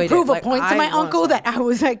wanted to enjoyed prove it. a Like, point to I my want uncle some. that I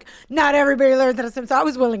was like, not everybody learns how to swim, so I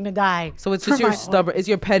was willing to die. So it's for just your my- stubborn, it's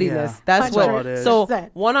your pettiness. Yeah. That's That's all what it is. So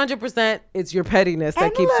 100%. 100% it's your pettiness that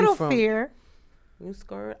and keeps a little you from fear. You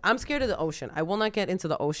scared? I'm scared of the ocean. I will not get into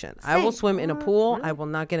the ocean. I will Same. swim in a pool. I will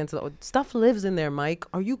not get into the stuff lives in there, Mike.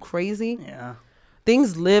 Are you crazy? Yeah.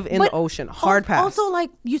 Things live in the But ocean. Hard pass. Also,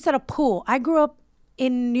 like you said, a pool. I grew up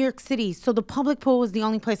in New York City, so the public pool was the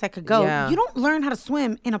only place I could go. Yeah. You don't learn how to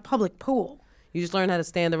swim in a public pool. You just learn how to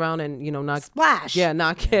stand around and, you know, not Splash. Yeah,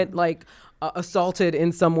 not get like assaulted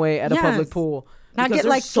in some way at a public Yes. pool. Not Because get, there's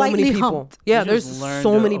like, so many slightly people. humped. Yeah, You there's just learn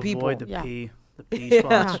so to many people. avoid the Yeah. pee Yeah.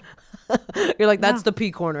 spots. You're like, that's the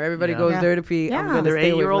pee corner. Everybody Yeah. goes Yeah. there to pee. I'm Yeah. gonna There are stay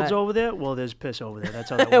away from 8-year-olds that. over there. Well, there's piss over there. That's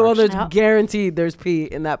how that works. Well, there's Yep. guaranteed there's pee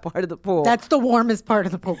in that part of the pool. That's the warmest part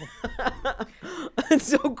of the pool. It's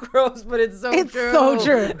so gross, but it's so It's true. so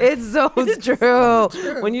true. It's so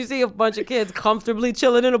true. When you see a bunch of kids comfortably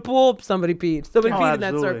chilling in a pool, somebody peed. Somebody Oh, peed in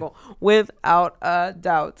that absolutely. circle, without a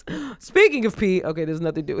doubt. Speaking of pee, okay, there's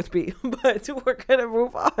nothing to do with pee, but we're gonna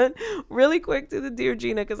move on really quick to the Dear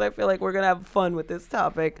Gina because I feel like we're gonna have fun with this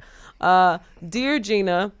topic. Dear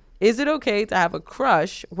Gina, is it okay to have a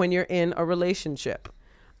crush when you're in a relationship?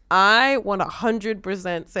 I want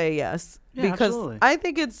 100% say yes. Yeah, Because absolutely. I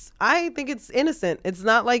think it's innocent. It's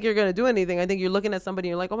not like you're gonna do anything. I think you're looking at somebody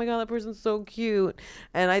and you're like, oh my god, that person's so cute.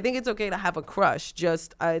 And I think it's okay to have a crush.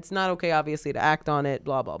 Just it's not okay, obviously, to act on it.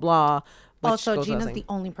 Blah blah blah. which Also, goes without Gina's saying. the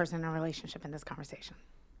only person in a relationship in this conversation.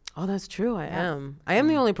 Oh, that's true. I am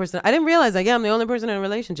the only person. I didn't realize that. Yeah, I'm the only person in a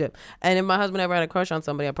relationship. And if my husband ever had a crush on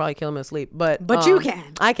somebody, I'd probably kill him in sleep. But you can.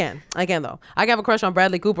 I can though. I can have a crush on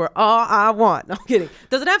Bradley Cooper all I want. No, I'm kidding.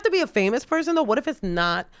 Does it have to be a famous person though? What if it's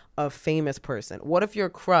not a famous person? What if your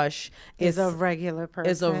crush Is a regular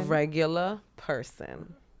person. is a regular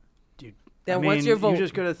person? Dude, Then I mean, what's your vote? You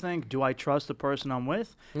just got to think, do I trust the person I'm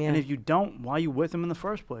with? Yeah. And if you don't, why are you with them in the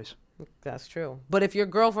first place? That's true. But if your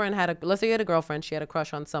girlfriend let's say you had a girlfriend, she had a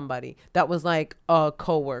crush on somebody that was like a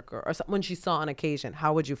coworker or someone she saw on occasion,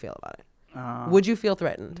 how would you feel about it? Would you feel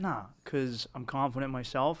threatened? Nah, because I'm confident in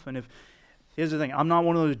myself. And here's the thing, I'm not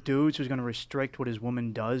one of those dudes who's going to restrict what his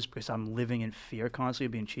woman does because I'm living in fear constantly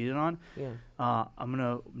of being cheated on. Yeah. I'm going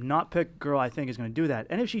to not pick a girl I think is going to do that.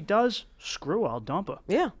 And if she does, screw her, I'll dump her.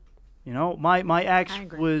 Yeah. You know, my ex I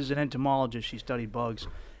agree. was an entomologist. She studied bugs.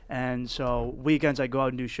 And so weekends I'd go out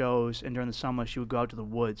and do shows, and during the summer she would go out to the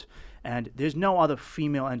woods. And there's no other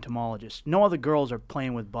female entomologists. No other girls are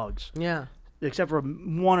playing with bugs, Yeah. except for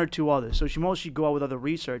one or two others. So she mostly go out with other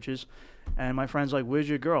researchers. And my friend's like, where's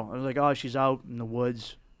your girl? I was like, oh, she's out in the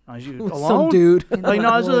woods. She With alone? some dude. Like,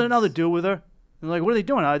 no, there's another dude with her. And like, what are they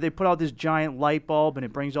doing? They put out this giant light bulb, and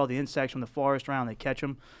it brings all the insects from the forest around. They catch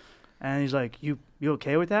them. And he's like, you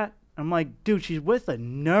okay with that? I'm like, dude, she's with a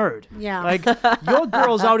nerd. Yeah. Like, your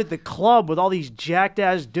girl's out at the club with all these jacked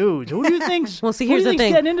ass dudes. Who do you think's Well, see, who here's do you the think's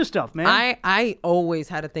thing. getting into stuff, man? I always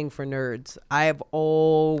had a thing for nerds. I've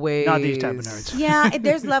always Not these type of nerds. Yeah,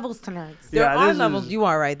 there's levels to nerds. There Yeah, are this levels. is- You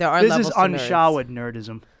are right. There are This levels is to nerds. unshowered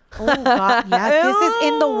nerdism. Oh God, yes. This is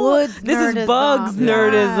in the woods. This is nerdism. bugs Yeah.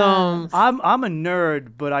 nerdism. I'm a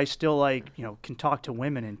nerd, but I still can talk to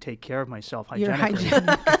women and take care of myself You're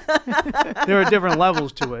hygienically. hygienic. There are different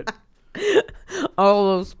levels to it. All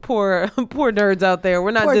those poor nerds out there.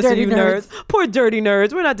 We're not Poor dissing dirty you nerds. Poor dirty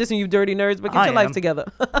nerds. We're not dissing you dirty nerds, but get I your life am. together.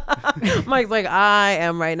 Mike's like, I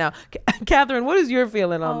am right now. Catherine, what is your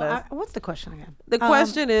feeling on this? What's the question again? The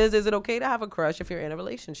question is it okay to have a crush if you're in a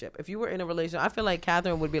relationship? If you were in a relationship, I feel like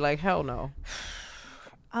Catherine would be like, hell no.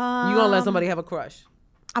 You gonna let somebody have a crush?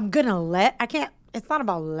 I'm I can't, it's not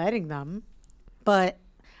about letting them, but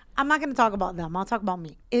I'm not gonna talk about them. I'll talk about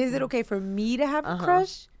me. Is it okay for me to have a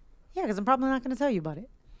crush? Yeah, because I'm probably not gonna tell you about it.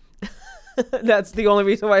 That's the only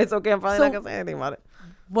reason why it's okay. I'm probably So- not gonna say anything about it.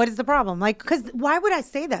 What is the problem? Like, because why would I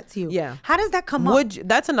say that to you? Yeah. How does that come up?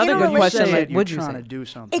 That's another In a good You question. say Like, it, you're would you trying say? to do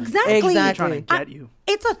something. Exactly. Exactly. Trying to get you.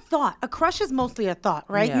 It's a thought. A crush is mostly a thought,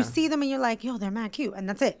 right? Yeah. You see them and you're like, yo, they're mad cute, and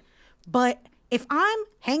that's it. But if I'm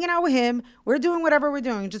hanging out with him, we're doing whatever we're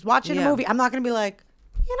doing, just watching a Yeah. movie, I'm not gonna be like,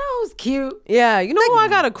 you know, who's cute. Yeah, you know who I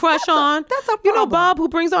got a crush on? that's a You know problem. Bob who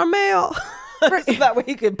brings our mail. So that way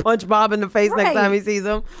he could punch Bob in the face next Right. time he sees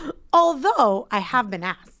him. Although I have been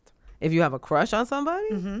asked, If you have a crush on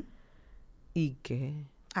somebody, Ike.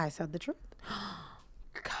 I said the truth.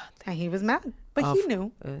 God, And he was mad, but he Of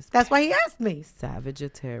knew. course. That's why he asked me.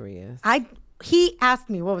 Sagittarius. He asked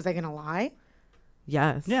me, what was I gonna lie?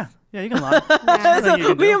 Yes. Yeah, you can lie. So you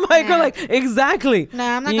can me do. and Mike Nah. are like, exactly.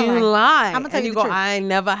 Nah, I'm not you gonna lie. lie. I'ma tell and you you the go, truth. I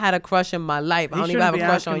never had a crush in my life. I He don't even shouldn't have a be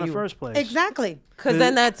crush asking on in the you. first place. Exactly. Because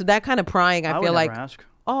then that's that kind of prying. I I feel would like, never ask.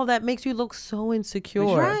 oh, that makes you look so insecure.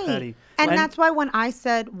 Right. petty. And And- that's why when I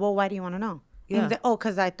said, well, why do you want to know? Yeah.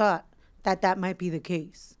 Because I thought that might be the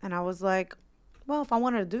case. And I was like, well, if I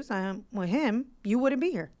wanted to do something with him, you wouldn't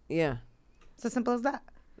be here. Yeah. It's as simple as that.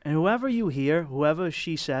 And whoever you hear, whoever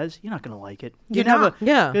she says, you're not gonna like it. You're not.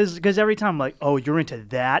 Yeah. Because every time I'm like, oh, you're into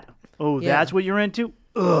that. Oh, Yeah. that's what you're into.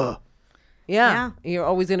 Ugh. Yeah. You're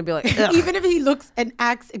always going to be like, "Ugh, Even if he looks and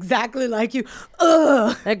acts exactly like you,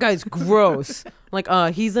 ugh. that guy's gross. Like,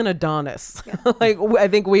 he's an Adonis. Like, I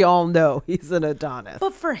think we all know he's an Adonis.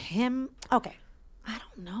 But for him, okay, I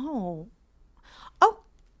don't know. Oh,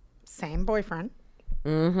 same boyfriend.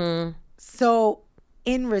 Mm-hmm. So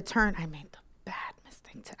in return, I made the bad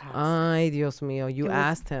mistake to ask. Ay, Dios mío. You was-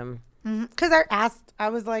 asked him. Because I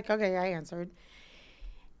was like, okay, I answered.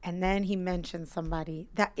 And then he mentioned somebody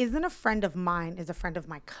that isn't a friend of mine, is a friend of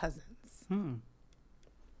my cousin's.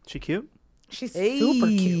 She cute? She's super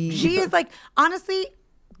cute. She is like, honestly,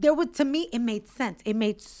 to me, it made sense. It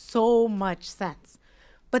made so much sense.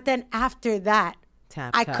 But then after that,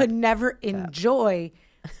 Tap, I tap, could never enjoy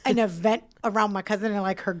an event around my cousin and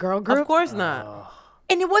like her girl group. Of course not.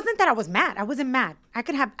 And it wasn't that I was mad. I wasn't mad. I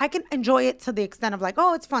can enjoy it to the extent of like,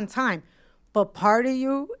 oh, it's fun time. But part of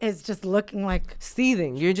you is just looking like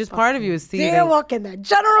Seething. You're just part of you is seething. they walk in that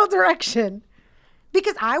general direction.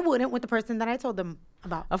 Because I wouldn't with the person that I told them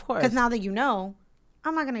about. Of course. Because now that you know,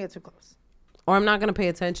 I'm not going to get too close. Or I'm not going to pay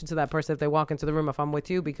attention to that person if they walk into the room if I'm with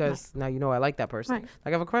you because now you know I like that person. Right. Like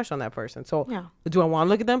I have a crush on that person. So Yeah. do I want to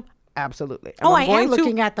look at them? Absolutely. Oh, I am going to?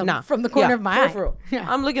 looking at them Nah. from the corner Yeah, of my eye. for real. Yeah.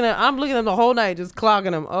 I'm looking at them the whole night, just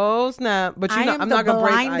clogging them. Oh snap! But I am I'm the not gonna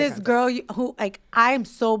break eye blindest contact. girl who, like, I am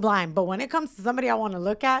so blind. But when it comes to somebody I want to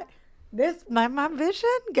look at, my vision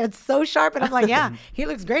gets so sharp. And I'm like, yeah, he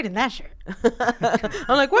looks great in that shirt.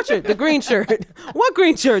 I'm like, what shirt? The green shirt. What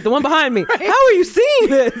green shirt? The one behind me. How are you seeing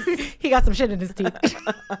this? He got some shit in his teeth.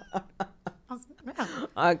 I was like,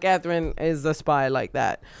 yeah. Catherine is a spy like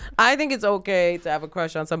that. I think it's okay to have a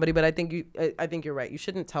crush on somebody, but I think you're right. You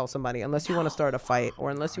shouldn't tell somebody unless you want to start a fight or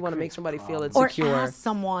unless you want to make somebody feel Or insecure. ask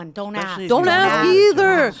someone. Don't Especially ask. if Don't you ask know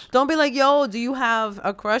either. the Don't be like, yo, do you have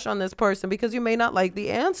a crush on this person? Because you may not like the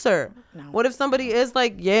answer. No. What if somebody is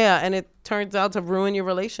like, yeah, and it turns out to ruin your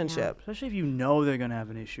relationship? Especially if you know they're gonna have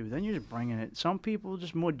an issue, then you're just bringing it. Some people are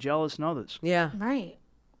just more jealous than others. Yeah. Right.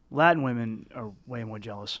 Latin women are way more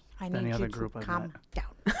jealous I than need any you other to group I've calm met.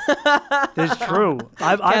 down. It's true.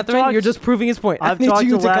 I've Catherine, talked, you're just proving his point. I've I need talked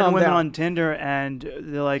you to to Latin calm women down. on Tinder, and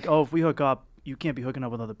they're like, "Oh, if we hook up, you can't be hooking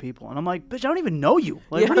up with other people." And I'm like, "Bitch, I don't even know you.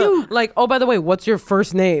 Like, what are you? Like, oh, by the way, what's your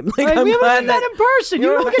first name? Like, Like, I'm we haven't glad even met that- in person. You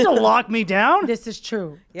don't get to lock me down." This is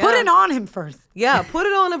true. Yeah. Put it on him first. Yeah, put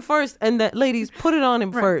it on him first, and that ladies, put it on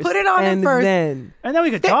him first. Put it on him and first. then And then we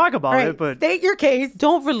could talk about Right. it, but State your case.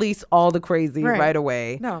 don't release all the crazy Right. right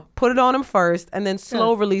away. No. Put it on him first, and then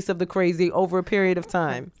slow Yes. release of the crazy over a period of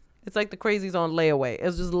time. It's like the crazy's on layaway.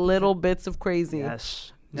 It's just little bits of crazy.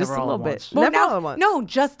 yes, Just never a all little at bit. once. Never now, all at once. No,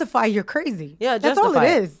 justify your crazy. Yeah, that's all justify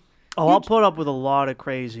it it. is. Oh, I'll put up with a lot of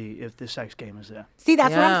crazy if the sex game is there. See,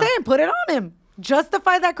 that's what I'm Yeah. saying. Put it on him.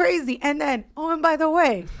 Justify that crazy. And then, oh, and by the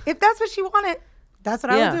way, if that's what she wanted, that's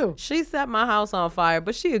what I Yeah, would do. she set my house on fire,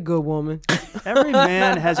 but she a good woman. Every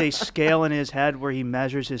man has a scale in his head where he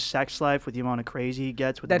measures his sex life with the amount of crazy he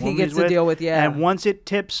gets with That the he woman gets he's to with. deal with, yeah. And once it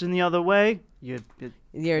tips in the other way, you're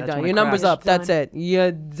You're that's done. when it Your number's cracks. up. That's Done. it.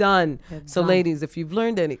 You're done. You're So, done. ladies, if you've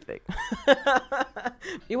learned anything,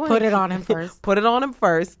 you wanna Put it on him first. Put it on him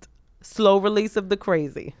first. Slow release of the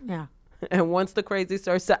crazy. Yeah. And once the crazy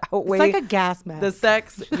starts to outweigh It's like a gas mask. the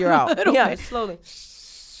sex, you're out. Yeah, slowly.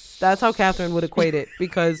 That's how Katherine would equate it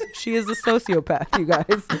because she is a sociopath, you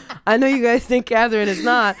guys. I know you guys think Katherine is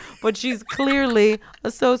not, but she's clearly a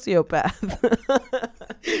sociopath.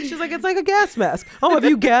 She's like, it's like a gas mask. Oh, have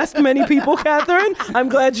you gassed many people, Katherine? I'm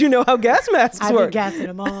glad you know how gas masks I work. be gassing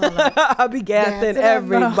them all up. I'll be gassing Gassing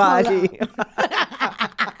them all everybody.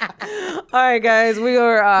 All right, guys, we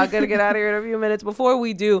are going to get out of here in a few minutes. Before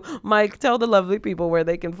we do, Mike, tell the lovely people where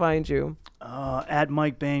they can find you. At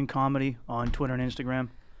Mike Bane Comedy on Twitter and Instagram.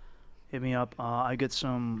 Hit me up. I get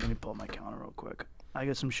some. Let me pull up my calendar real quick. I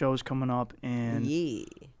got some shows coming up in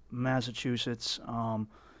Massachusetts.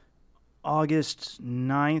 August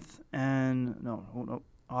 9th and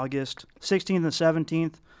August 16th and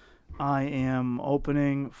 17th. I am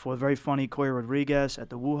opening for the very funny Coy Rodriguez at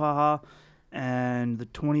the Woo-Ha-Ha. And the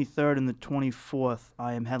 23rd and the 24th,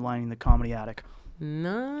 I am headlining the Comedy Attic.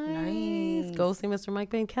 Nice. Go see Mr. Mike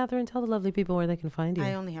Bane. Katherine, tell the lovely people where they can find you.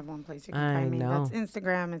 I only have one place you can I find me. know. That's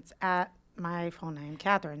Instagram. It's at my full name,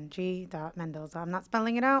 Katherine, G.Mendoza. I'm not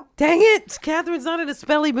spelling it out. Dang it. Katherine's not in a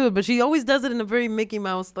spelly mood, but she always does it in a very Mickey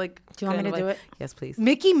Mouse, like. Do you want me to do it? Yes, please.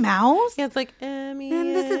 Mickey Mouse? Yeah, it's like Emmy.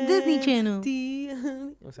 And this is Disney Channel.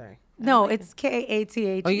 I'm sorry. No, it's Kathe. Oh,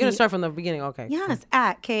 you're going to start from the beginning? Okay. Yes,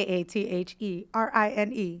 at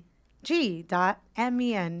KATHERINE.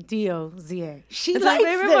 G.MENDOZA. She It's my likes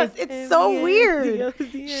favorite this. one. It's so weird.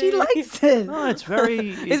 M-E-N-D-O-Z-A. She likes this. Oh, it's very.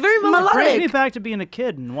 It's very It brings me melodic. back to being a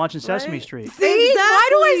kid and watching Sesame Right? Street. See? Why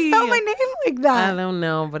do I spell my Exactly. name like that? I don't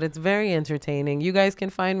know, but it's very entertaining. You guys can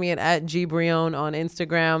find me at @GBrione on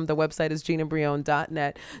Instagram. The website is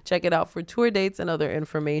ginabrione.net. Check it out for tour dates and other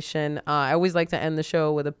information. I always like to end the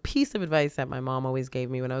show with a piece of advice that my mom always gave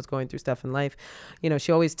me when I was going through stuff in life. You know,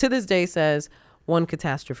 she always, to this day, says, one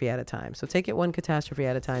catastrophe at a time. So take it one catastrophe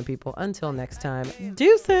at a time, people. Until next time,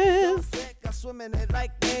 deuces. I swim in it like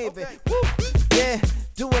Navy. Woo. Yeah,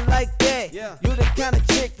 do it like that. Yeah. You the kind of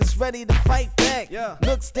chick that's ready to fight back. Yeah.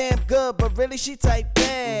 Looks damn good, but really she type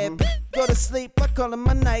bad. Go to sleep, I call her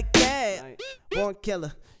my nightcap. Born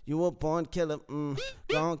killer, you a born killer.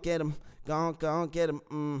 Gon' get him, gon' get him.